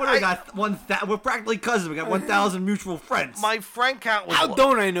 What do we got? We're practically cousins. We got 1,000 mutual friends. My friend count was. How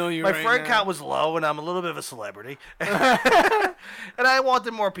don't I know you My right friend now? count was low, and I'm a little bit of a celebrity, and I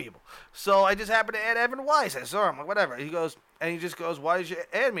wanted more people. So I just happened to add Evan Weiss. I saw him, like, whatever. He goes, and he just goes, "Why did you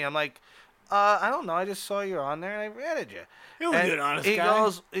add me?" I'm like, I don't know. I just saw you on there, and I added you. You're a And good, honest he guy.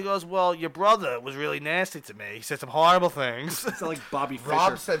 goes, "Well, your brother was really nasty to me. He said some horrible things." It's like Bobby Fischer.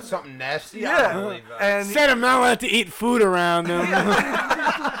 Rob said something nasty. I Yeah. don't believe that. And Said I'm not allowed to eat food around him.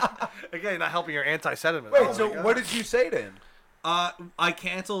 again, not helping your anti-sentiment. Wait, so what did you say to him? I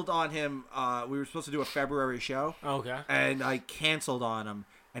canceled on him. We were supposed to do a February show, Okay. and I canceled on him.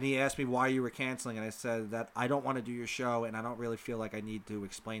 And he asked me why you were canceling, and I said that I don't want to do your show, and I don't really feel like I need to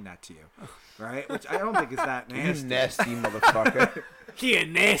explain that to you, right? Which I don't think is that You nasty. nasty motherfucker. He a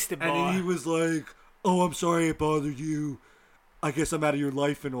nasty boy. And he was like, "Oh, I'm sorry it bothered you. I guess I'm out of your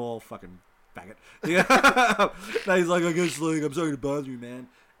life and all." Fucking faggot. Yeah. Now he's like, "I guess like I'm sorry to bother you, man."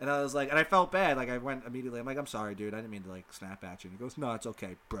 And I was like, and I felt bad. Like I went immediately. I'm like, "I'm sorry, dude. I didn't mean to like snap at you." And he goes, "No, it's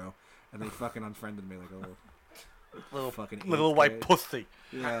okay, bro." And they fucking unfriended me like a little fucking little eighth white grade. pussy.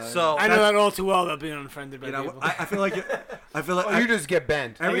 Yeah. So I know that all too well about being unfriended by you know, people. I feel like Oh, you just get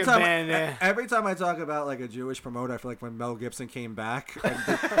bent. Every get time, banned, yeah. every time I talk about like a Jewish promoter, I feel like when Mel Gibson came back,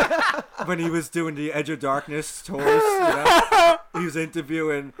 and when he was doing the Edge of Darkness tours, you know, he was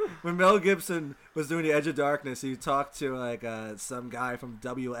interviewing. When Mel Gibson was doing the Edge of Darkness, he talked to like some guy from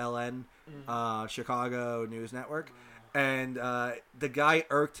WLN, Chicago News Network, and the guy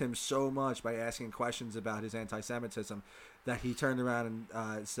irked him so much by asking questions about his anti-Semitism that he turned around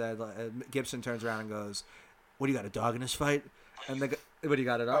and said, Gibson turns around and goes, "What do you got, a dog in this fight?" And what do you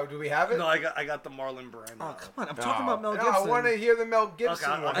got it Oh, up? do we have it? No, I got the Marlon Brando. Oh, come on. I'm talking about Mel No, Gibson. I want to hear the Mel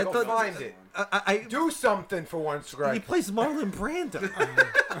Gibson Okay, one. I Go thought- find it. I Do something for once, he Greg. plays Marlon Brando.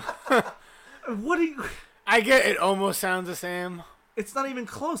 What do you... I get it. Almost sounds the same. It's not even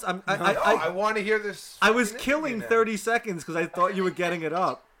close. I I want to hear this. I was fucking killing interview now. 30 seconds because I thought you were getting it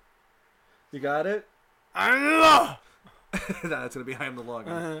up. You got it? I don't know. Nah, that's going to be I am the log.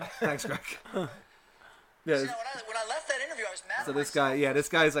 Thanks, Greg. Yeah, You know, when I left that interview, I was mad. so at this myself. guy, this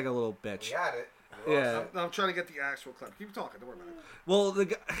guy's like a little bitch. We had it. Yeah. I'm trying to get the actual clip. Keep talking. Don't worry about it. Well, the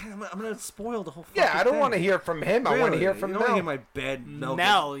guy, I'm going to spoil the whole fucking Yeah, I don't thing. want to hear from him. I want to hear from you don't wanna Mel. hear my bad Mel.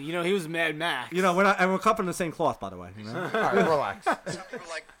 Mel, you know, he was Mad Max. You know, we're cut from the same cloth, by the way. You know? All right, relax. Some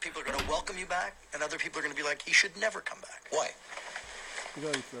people are going to welcome you back, and other people are going to be like, he should never come back. Why?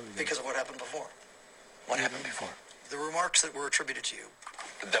 Because of what happened before. What happened before? The remarks that were attributed to you.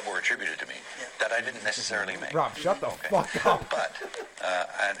 That were attributed to me, that I didn't necessarily make. Rob, shut the fuck up. But,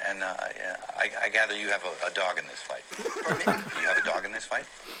 I gather you have a dog in this fight. Pardon me? You have a dog in this fight?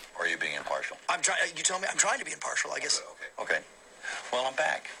 Or are you being impartial? You tell me I'm trying to be impartial, I guess. Okay. Well, I'm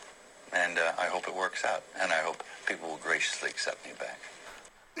back. And I hope it works out. And I hope people will graciously accept me back.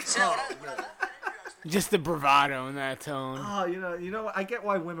 See, now, when I left that interview, I was Just the bravado in that tone. Oh, you know, I get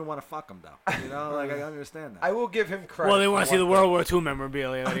why women want to fuck him, though. You know, like, I understand that. I will give him credit. Well, they want to for see the one World War II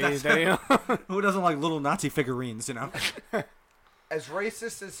memorabilia. You know? Who doesn't like little Nazi figurines, you know? thing. As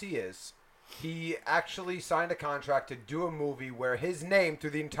racist as he is, he actually signed a contract to do a movie where his name through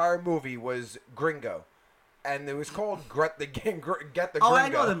the entire movie was Gringo. And it was called Get the Gringo. Oh, I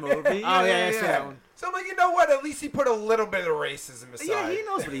know the movie. Oh, yeah, I see that one. So I'm like, you know what? At least he put a little bit of racism aside. Yeah, he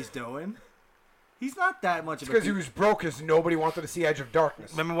knows what he's doing. He's not that much of a... Because he was broke because nobody wanted to see Edge of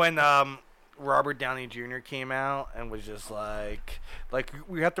Darkness. Remember when Robert Downey Jr. came out and was just like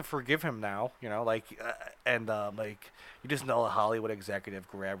we have to forgive him now, you know, like you just know a Hollywood executive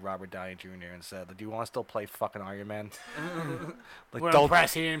grabbed Robert Downey Jr. and said, "Do you want to still play fucking Iron Man?" Like, We're don't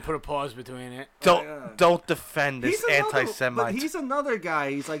impressed he didn't put a pause between it. don't defend this But anti-Semite. he's another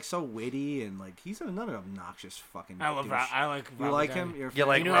guy. He's like so witty and like he's another obnoxious fucking. I like You Robert like Downey. him? You're a You fan?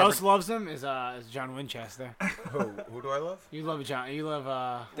 like You know who Robert- else loves him? Is John Winchester. Who do I love? You love John. You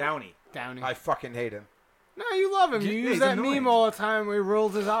love Downey. Downey. I fucking hate him. No, you love him. You Yeah, use he's that annoying. meme all the time where he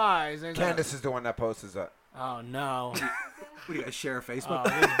rolls his eyes. And Candace is the one that posts that. Oh no. What do you guys share a Oh, Facebook?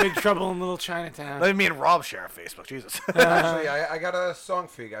 there's big trouble in Little Chinatown. Let me and Rob share on Facebook. Jesus. Actually, I got a song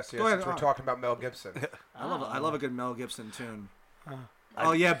for you guys here Go ahead, since we're on. talking about Mel Gibson. I love a good Mel Gibson tune.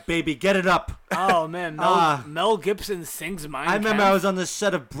 Oh yeah, baby, get it up. Oh man, Mel Gibson sings Mein I remember Kampf. I was on the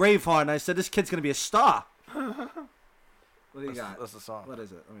set of Braveheart and I said this kid's gonna be a star. What do you got? That's the song. What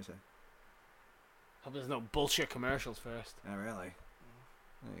is it? Let me see. Hope there's no bullshit commercials first. Oh really?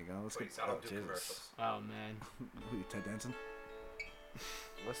 There you go. Let's get. I don't do Jesus. commercials. Oh man. Who you Ted Danson?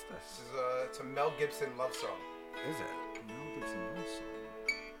 What's This this? is it's a Mel Gibson love song. Is it? Mel Gibson love song.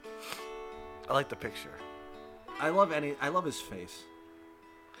 I like the picture. I love his face.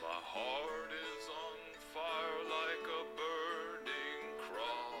 My heart is on fire like a burning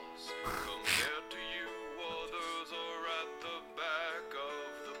cross. Compared to you, others are at the back of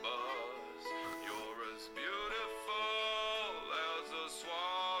the bus. You're as beautiful as a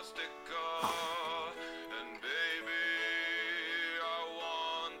swastika. And baby, I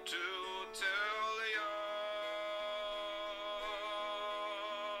want to tell you.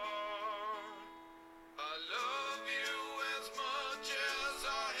 I love you as much as I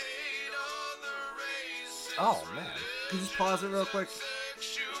hate other races. Oh man. Can you just pause it real quick?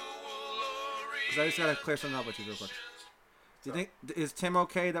 Because I just gotta clear something up with you real quick. Do you think is Tim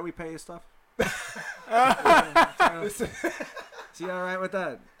okay that we pay his stuff? Is he all right with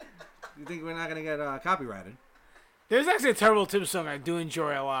that? You think we're not gonna get copyrighted? There's actually a Terrible Tim song I do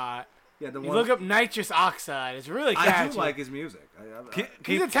enjoy a lot. Yeah, the You one. look up Nitrous Oxide. It's really catchy. I do like his music.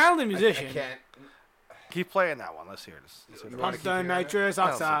 He's a talented I musician. can't. Keep playing that one. Let's hear this. Let's hear the Pump rest. the Nitrous I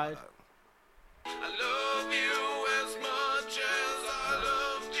don't think Oxide. about I love you as much as I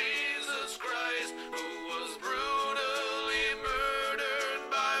love Jesus Christ, who was brutally murdered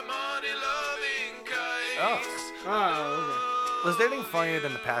by money-loving kikes. Oh, Was there anything funnier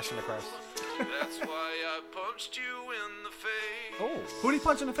than the Passion of Christ? That's why I punched you in the face. Oh. Who did he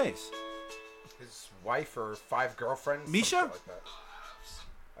punch in the face? His wife or 5 girlfriends. some Misha? shit like that.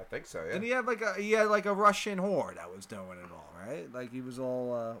 I think so. Yeah. And he had like a Russian whore that was doing it all, right? Like he was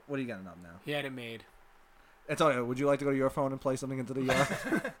all. What are you getting up now? he had it made. Antonio, would you like to go to your phone and play something into the?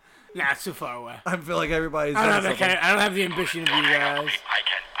 Nah, it's too far away. I feel like everybody's. I don't have doing that kind of, I don't have the ambition of you guys. I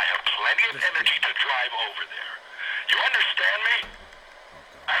have plenty of energy to drive over there. You understand me?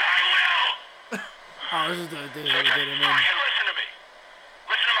 And I will. Oh, this is the we did it in. Fucking listen to me.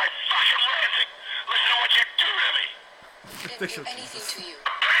 Official do anything Jesus. to you.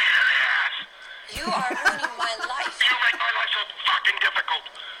 You are ruining my life. You make my life so fucking difficult.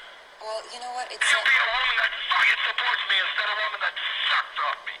 Well, you know what? It's You be a woman that fucking supports me instead of a woman that sucks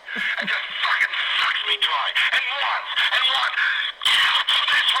off me. And just fucking sucks me dry. And wants.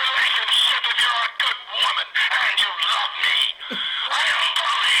 This relationship if you're a good woman and you love me. I don't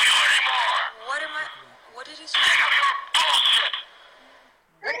believe you anymore. What did you Think say? of your bullshit.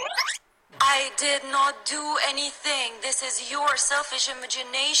 I did not do anything. This is your selfish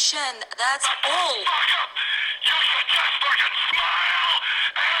imagination. That's all. Fuck up. You should just fucking smile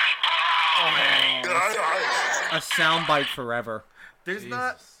and blow me. A soundbite forever. There's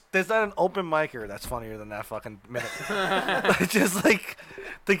not an open micer that's funnier than that fucking minute. Just like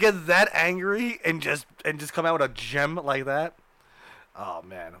to get that angry and just come out with a gem like that. Oh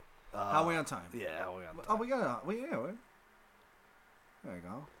man. How are we on time? Yeah, how are we on time? Oh, we got there you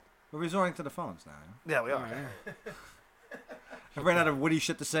go. We're resorting to the phones now. Yeah, we are. I ran out of witty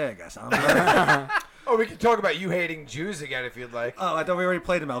shit to say, I guess. Oh, we can talk about you hating Jews again if you'd like. Oh, I thought we already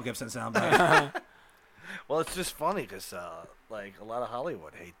played the Mel Gibson soundbite. Well, it's just funny because like a lot of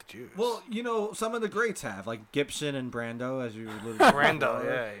Hollywood hate the Jews. Well, you know, some of the greats have, like Gibson and Brando, as you alluded to. Brando,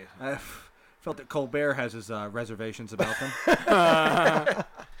 yeah. I felt that Colbert has his reservations about them.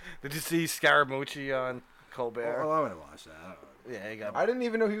 Did you see Scaramucci on Colbert? Oh, I would have watched that. Yeah, he got. I didn't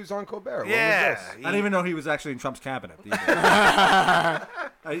even know he was on Colbert. Yeah, What was this? I didn't even know he was actually in Trump's cabinet.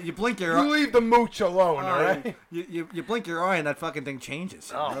 You blink your You leave the mooch alone, all right? You blink your eye and that fucking thing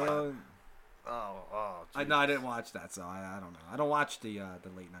changes. Oh, I didn't watch that, so I don't know. I don't watch the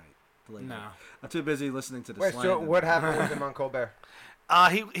late night. No. I'm too busy listening to the Wait, slang. so what happened with him on Colbert?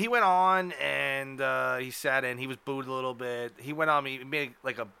 He went on and he sat in. He was booed a little bit. He went on. He made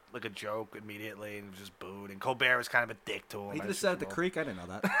like a joke immediately and was just booed. And Colbert was kind of a dick to him. He just said at the creek. I didn't know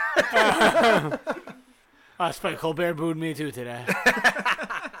that. Oh, it's funny. Colbert booed me too today.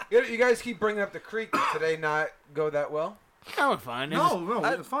 You guys keep bringing up the creek. Did today not go that well? That was fun.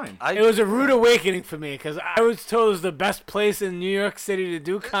 It It's fine. it was a rude awakening for me because I was told it was the best place in New York City to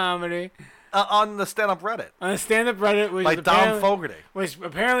do comedy. On the stand-up Reddit. On the stand-up Reddit, which, Like Dom Fogarty. which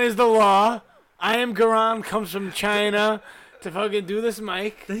apparently is the law. I am Garan, comes from China to fucking do this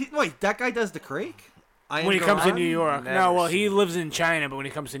mic. Wait, that guy does the creek? When he comes to New York. Never No, well, seen he it. lives in China, but when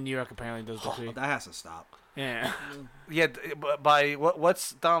he comes to New York, apparently he does the creek. That has to stop. Yeah. Yeah, by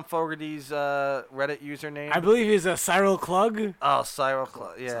what's Dom Fogarty's Reddit username? I believe he's a Cyril Klug. Oh, Cyril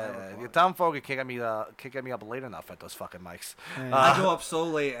Club. Yeah. Dom Fogarty can't get me up late enough at those fucking mics. I go up so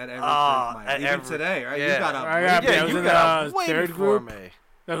late at every creek, Mike. Even today, right? Yeah. You got up. I was in the way third before group. me.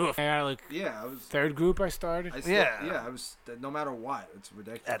 I got like Yeah, I was. third group I started. I was. No matter what, it's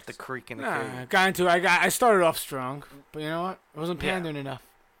ridiculous. At the creek in the Nah, cave. I started off strong, but you know what? I wasn't pandering enough.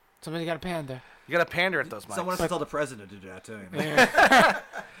 Somebody got to pander. You got to pander at those mics. Someone has to tell the president to do that too. You know? Yeah.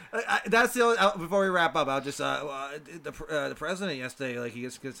 That's the only. Before we wrap up, I'll just the president yesterday, like he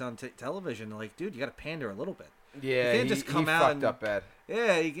gets on television, like, dude, you got to pander a little bit. Yeah, you can't just come out fucked and, up bad.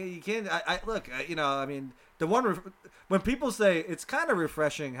 Yeah, you can't. Look, you know, I mean, the one when people say it's kind of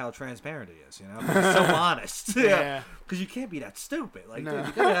refreshing how transparent he is, you know, 'cause he's so honest. Yeah. Because you can't be that stupid. Like, No. dude,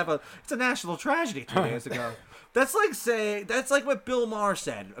 you gotta have it's a national tragedy 3 days ago. That's like what Bill Maher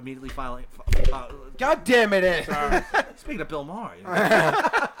said immediately following. God damn it, Ed. Speaking of Bill Maher, you know,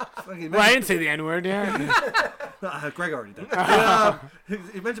 Well, I didn't say the N word, yeah. Greg already did.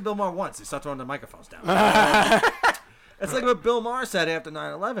 He mentioned Bill Maher once. He started throwing the microphones down. It's like what Bill Maher said after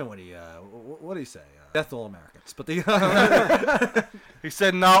 9/11 when he what did he say? Death to all Americans. But He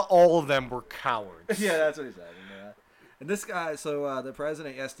said not all of them were cowards. yeah, that's what he said. And this guy, so the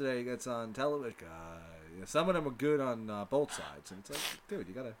president yesterday gets on television. Some of them are good on both sides, and it's like, dude,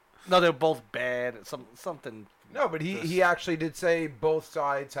 you gotta. No, they're both bad. Something. No, but he actually did say both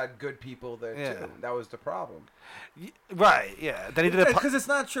sides had good people there Yeah. too. That was the problem. Right. Yeah. Then he did it. Because it's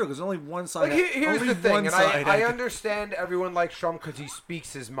not true. Because only one side. Like here's only the thing, one and side I had- understand everyone likes Trump because he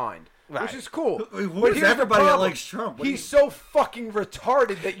speaks his mind, Right. which is cool. Who But is here's the everybody that problem. likes Trump? What do He's so fucking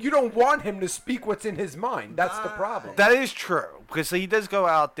retarded that you don't want him to speak what's in his mind. That's the problem. That is true because he does go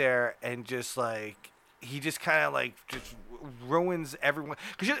out there and just like he just kind of like just ruins everyone.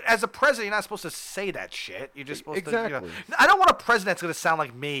 Because as a president, you're not supposed to say that shit. You're just supposed to. You Exactly. know, I don't want a president that's gonna sound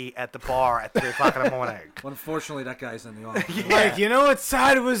like me at the bar at 3:00 in the morning. Well, unfortunately, that guy's in the office. Like, you know what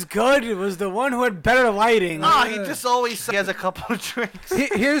side was good? It was the one who had better lighting. No, he just always he has a couple of drinks.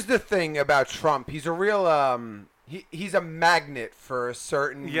 Here's the thing about Trump. He's a real he's a magnet for a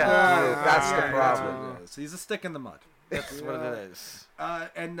certain Yeah. group. That's the That's problem. what it is. He's a stick in the mud. That's what it is.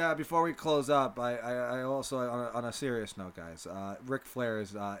 And before we close up, I also, on a serious note, guys, Ric Flair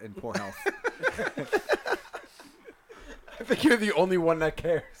is in poor health. I think you're the only one that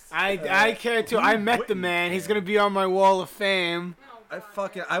cares. I care too. I met the man. He's gonna be on my wall of fame.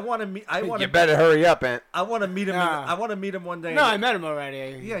 I want to meet. You better hurry up, Ant. I want to meet him. I want to meet him one day. No, I met him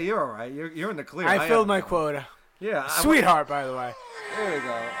already. Yeah, you're all right. You're in the clear. I filled my quota. Yeah, Sweetheart, by the way. There you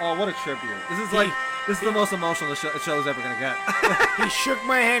go. Oh, what a tribute! This is the most emotional the show's ever gonna get. He shook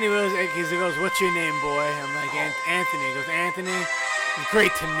my hand. He goes, "What's your name, boy?" I'm like, Anthony. He goes, "Anthony, it's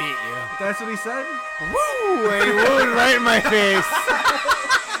great to meet you." That's what he said. Woo! And he wooed right in my face.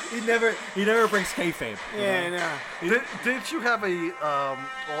 He never brings kayfabe. Yeah, no. Didn't you have a you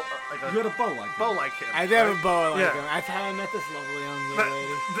had a bow like him? I did have a bow like Yeah. him. That's how I met this lovely young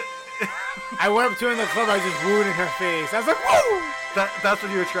lady. I went up to her in the club. I just wooed in her face. I was like, "Woo!" That's what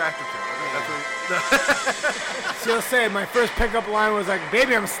you're attracted to. That's what, She'll say my first pickup line was like,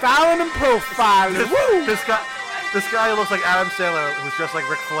 "Baby, I'm styling and profiling." Woo! This guy looks like Adam Sandler, who's dressed like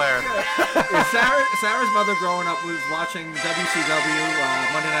Ric Flair. Sarah's mother growing up was watching WCW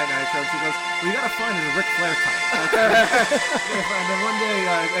Monday Night Nitro. She goes, "Well, you gotta find is a Ric Flair type." And then one day,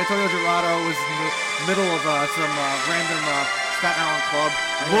 Antonio Gerardo was in the middle of some random Staten Island club,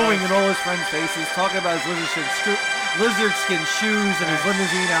 wooing in all his friends' faces, talking about his lizard skin shoes and his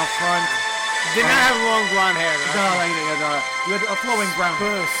limousine out front. Did not have long blonde hair. No, you had a flowing brown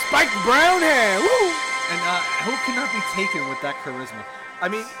hair. Spiked brown hair. Woo! And who cannot be taken with that charisma? I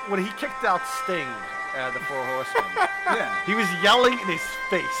mean, when he kicked out Sting, the Four Horsemen, Yeah. he was yelling in his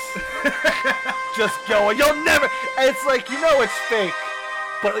face, just going, "You'll never!" And it's like, you know it's fake,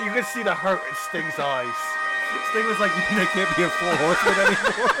 but you can see the hurt in Sting's eyes. Sting was like, "They can't be a Four Horsemen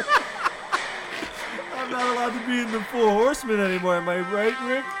anymore." I'm not allowed to be in the Four Horsemen anymore. Am I right,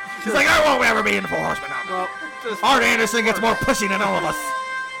 Rick? She's like, "I won't ever be in the Four Horsemen." Well, Art Anderson gets more pussy than all of us.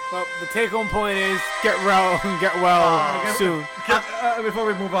 well, the take-home point is get well soon. Before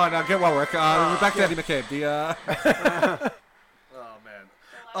we move on, get well, Rick. We're back to Eddie McCabe. Oh man.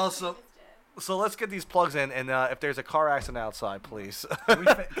 Also, so let's get these plugs in, and if there's a car accident outside, please.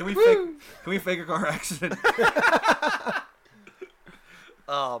 Can we fake a car accident?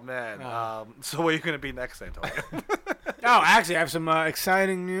 Oh man. So what are you gonna be next, Antonio? Oh, actually, I have some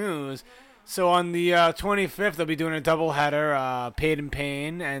exciting news. So on the 25th, I'll be doing a doubleheader, Paid in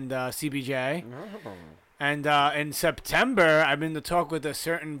Pain and CBJ. And in September, I've been to talk with a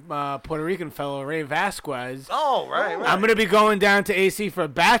certain Puerto Rican fellow, Ray Vasquez. Oh, right. I'm going to be going down to AC for a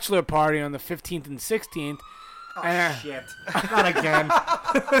bachelor party on the 15th and 16th. Oh, shit. Not again.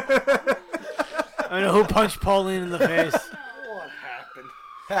 I know who punched Pauline in the face. What happened?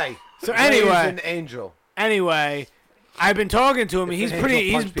 Hey. So Ray's anyway. an angel. Anyway, I've been talking to him. He's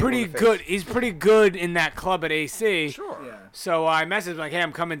pretty good. He's pretty good in that club at AC. Sure. Yeah. So I messaged him like, "Hey,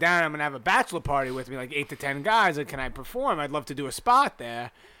 I'm coming down. I'm gonna have a bachelor party with me, like 8 to 10 guys. Like, can I perform? I'd love to do a spot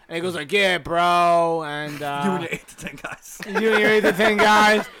there." And he goes like, "Yeah, bro." And You and your 8 to 10 guys. you and your 8 to 10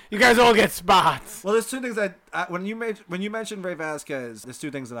 guys, you guys all get spots. Well, there's two things that when you mentioned Ray Vasquez, there's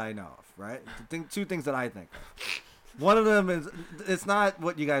two things that I know of, right? Two things that I think of. One of them is it's not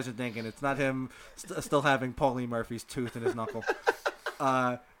what you guys are thinking. It's not him still having Pauline Murphy's tooth in his knuckle.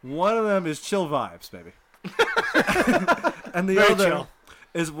 One of them is chill vibes, baby. And the Very other chill.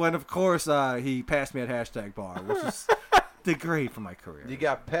 is when, of course, he passed me at #bar, which is did great for my career. You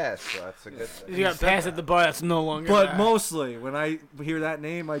got passed, so that's a good thing. You got passed at the bar. That's no longer. But that. mostly, when I hear that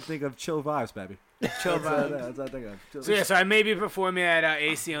name, I think of chill vibes, baby. Chill That's vibes. what I think of. Chill So yeah, so I may be performing at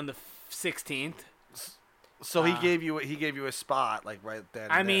AC on the 16th. So he gave you a spot like right then.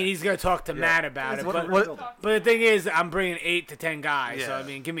 I mean, he's gonna talk to Matt about it, but what- the thing is, I'm bringing 8 to 10 guys. So Yeah. I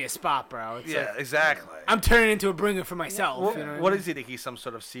mean, give me a spot, bro. It's Yeah, like, exactly. I'm turning into a bringer for myself. You know What is he? Think he's some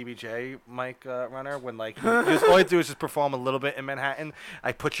sort of CBJ mic runner? When like all I do is just perform a little bit in Manhattan.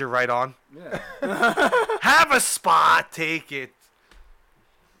 I put you right on. Yeah. Have a spot, take it.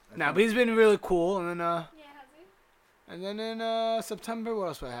 No, but he's been really cool. And then Yeah, has he? and then in September, what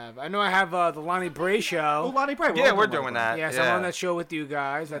else do I have? I know I have the Lonnie Bray show. Oh, Lonnie Bray. Yeah, we're doing that. Yes, I'm on that show with you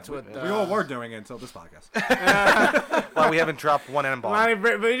guys. That's what We all were doing it until this podcast. Well, we haven't dropped one N-bomb. Lonnie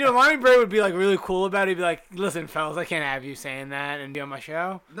Bray, but Lonnie Bray would be like really cool about it. He'd be like, "Listen, fellas, I can't have you saying that and be on my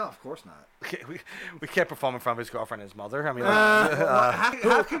show." No, of course not. We can't perform in front of his girlfriend and his mother. I mean,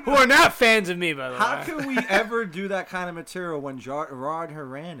 Who are not fans of me, by the way. How can we ever do that kind of material when Gerard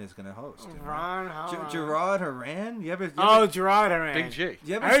Haran is going to host? Ron Howard. Gerard Haran? You ever Gerard Haran. Big G.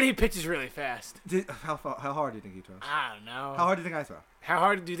 you ever I heard he pitches really fast. how hard do you think he throws? I don't know. How hard do you think I throw? How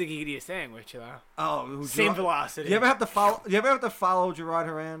hard do you think he could eat a sandwich, though? Oh, Same velocity. You ever have to follow? You ever have to follow Gerard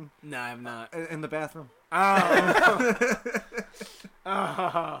Haran No, I'm not. in the bathroom? Oh.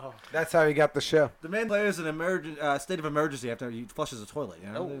 Oh. That's how he got the show. The man declares an state of emergency after he flushes the toilet.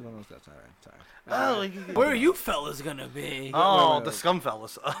 You know? That's all right. Sorry. Where are you fellas gonna be? Oh, the scum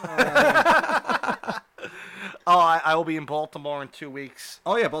fellas. I will be in Baltimore in 2 weeks.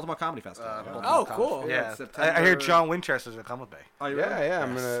 Oh yeah, Baltimore Comedy Festival. Oh, cool. Yeah, I hear John Winchester's gonna come with me. Oh, Yeah,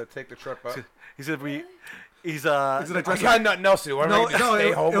 I'm gonna take the trip up. He's gonna be. He's I got nothing else to do. I'm gonna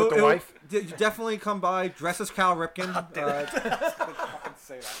stay home with the wife. You definitely come by, dress as Cal Ripken.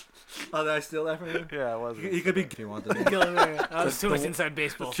 say that. Oh, did I steal that from you? Yeah, it was. You could be if you wanted to. That was too much inside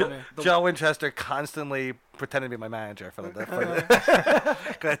baseball for me. John Winchester constantly pretended to be my manager for the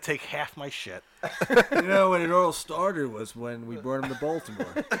gonna take half my shit. You know, when it all started was when we brought him to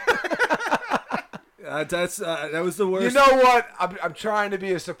Baltimore. That was the worst. You know what? I'm trying to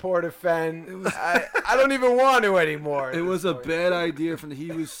be a supportive fan. I don't even want to anymore. It was a bad idea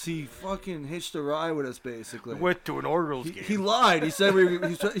he fucking hitched a ride with us basically. We went to an Orioles game. He lied. He said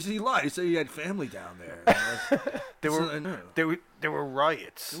he lied. He said he had family down there. There were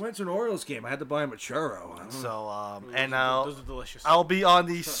riots. We went to an Orioles game. I had to buy him a churro. So those are delicious. I'll be on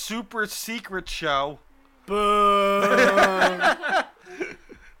the super secret show. Boo.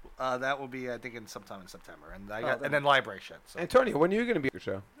 That will be, I think, sometime in September, and and then library shit. So. Antonio, when are you going to be at your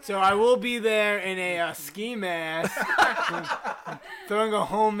show? So I will be there in a ski mask, throwing a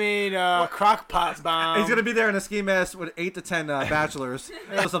homemade crock pot bomb. He's gonna be there in a ski mask with 8 to 10 bachelors.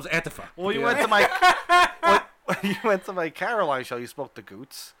 Themselves Antifa. Well, you went to my Caroline show. You spoke to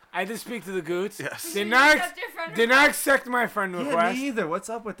Goots. I did speak to the Goots. Yes. Did not accept my friend request. Yeah, me either. What's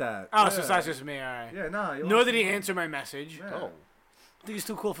up with that? Oh, so that's just me. All right. Yeah, no. Nor did he answer my message. Yeah. Oh. I think he's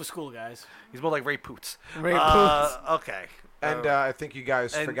too cool for school, guys. He's more like Ray Poots. Ray Poots. Okay. And I think you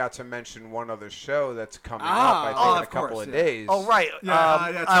guys forgot to mention one other show that's coming up, I think, in a couple of days. Oh, right.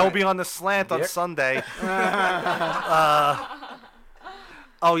 Yeah, I will be on The Slant on Sunday.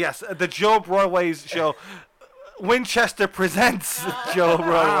 Oh, yes. The Joe Broadway's show. Winchester presents Joe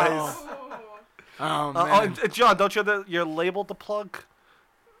Broadway's. Oh, man. John, don't you have your label to plug?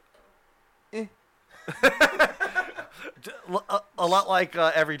 A lot like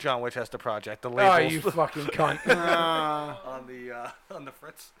every John Winchester project. The labels. Oh, you fucking cunt. on the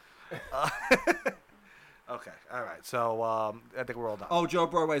Fritz. Okay, all right. So I think we're all done. Oh, Joe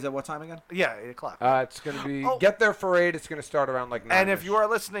Broadway's at what time again? Yeah, 8 o'clock. It's going to be... Get there for 8. It's going to start around like 9. And if you are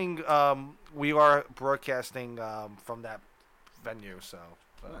listening, we are broadcasting from that venue. So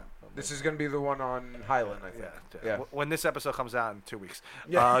this is going to be the one on Highland, I think. Yeah. When this episode comes out in 2 weeks,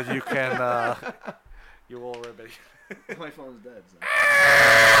 you can... you will already... My phone's dead. So.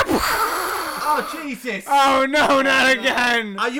 Oh, Jesus! Oh, no, not again! Are you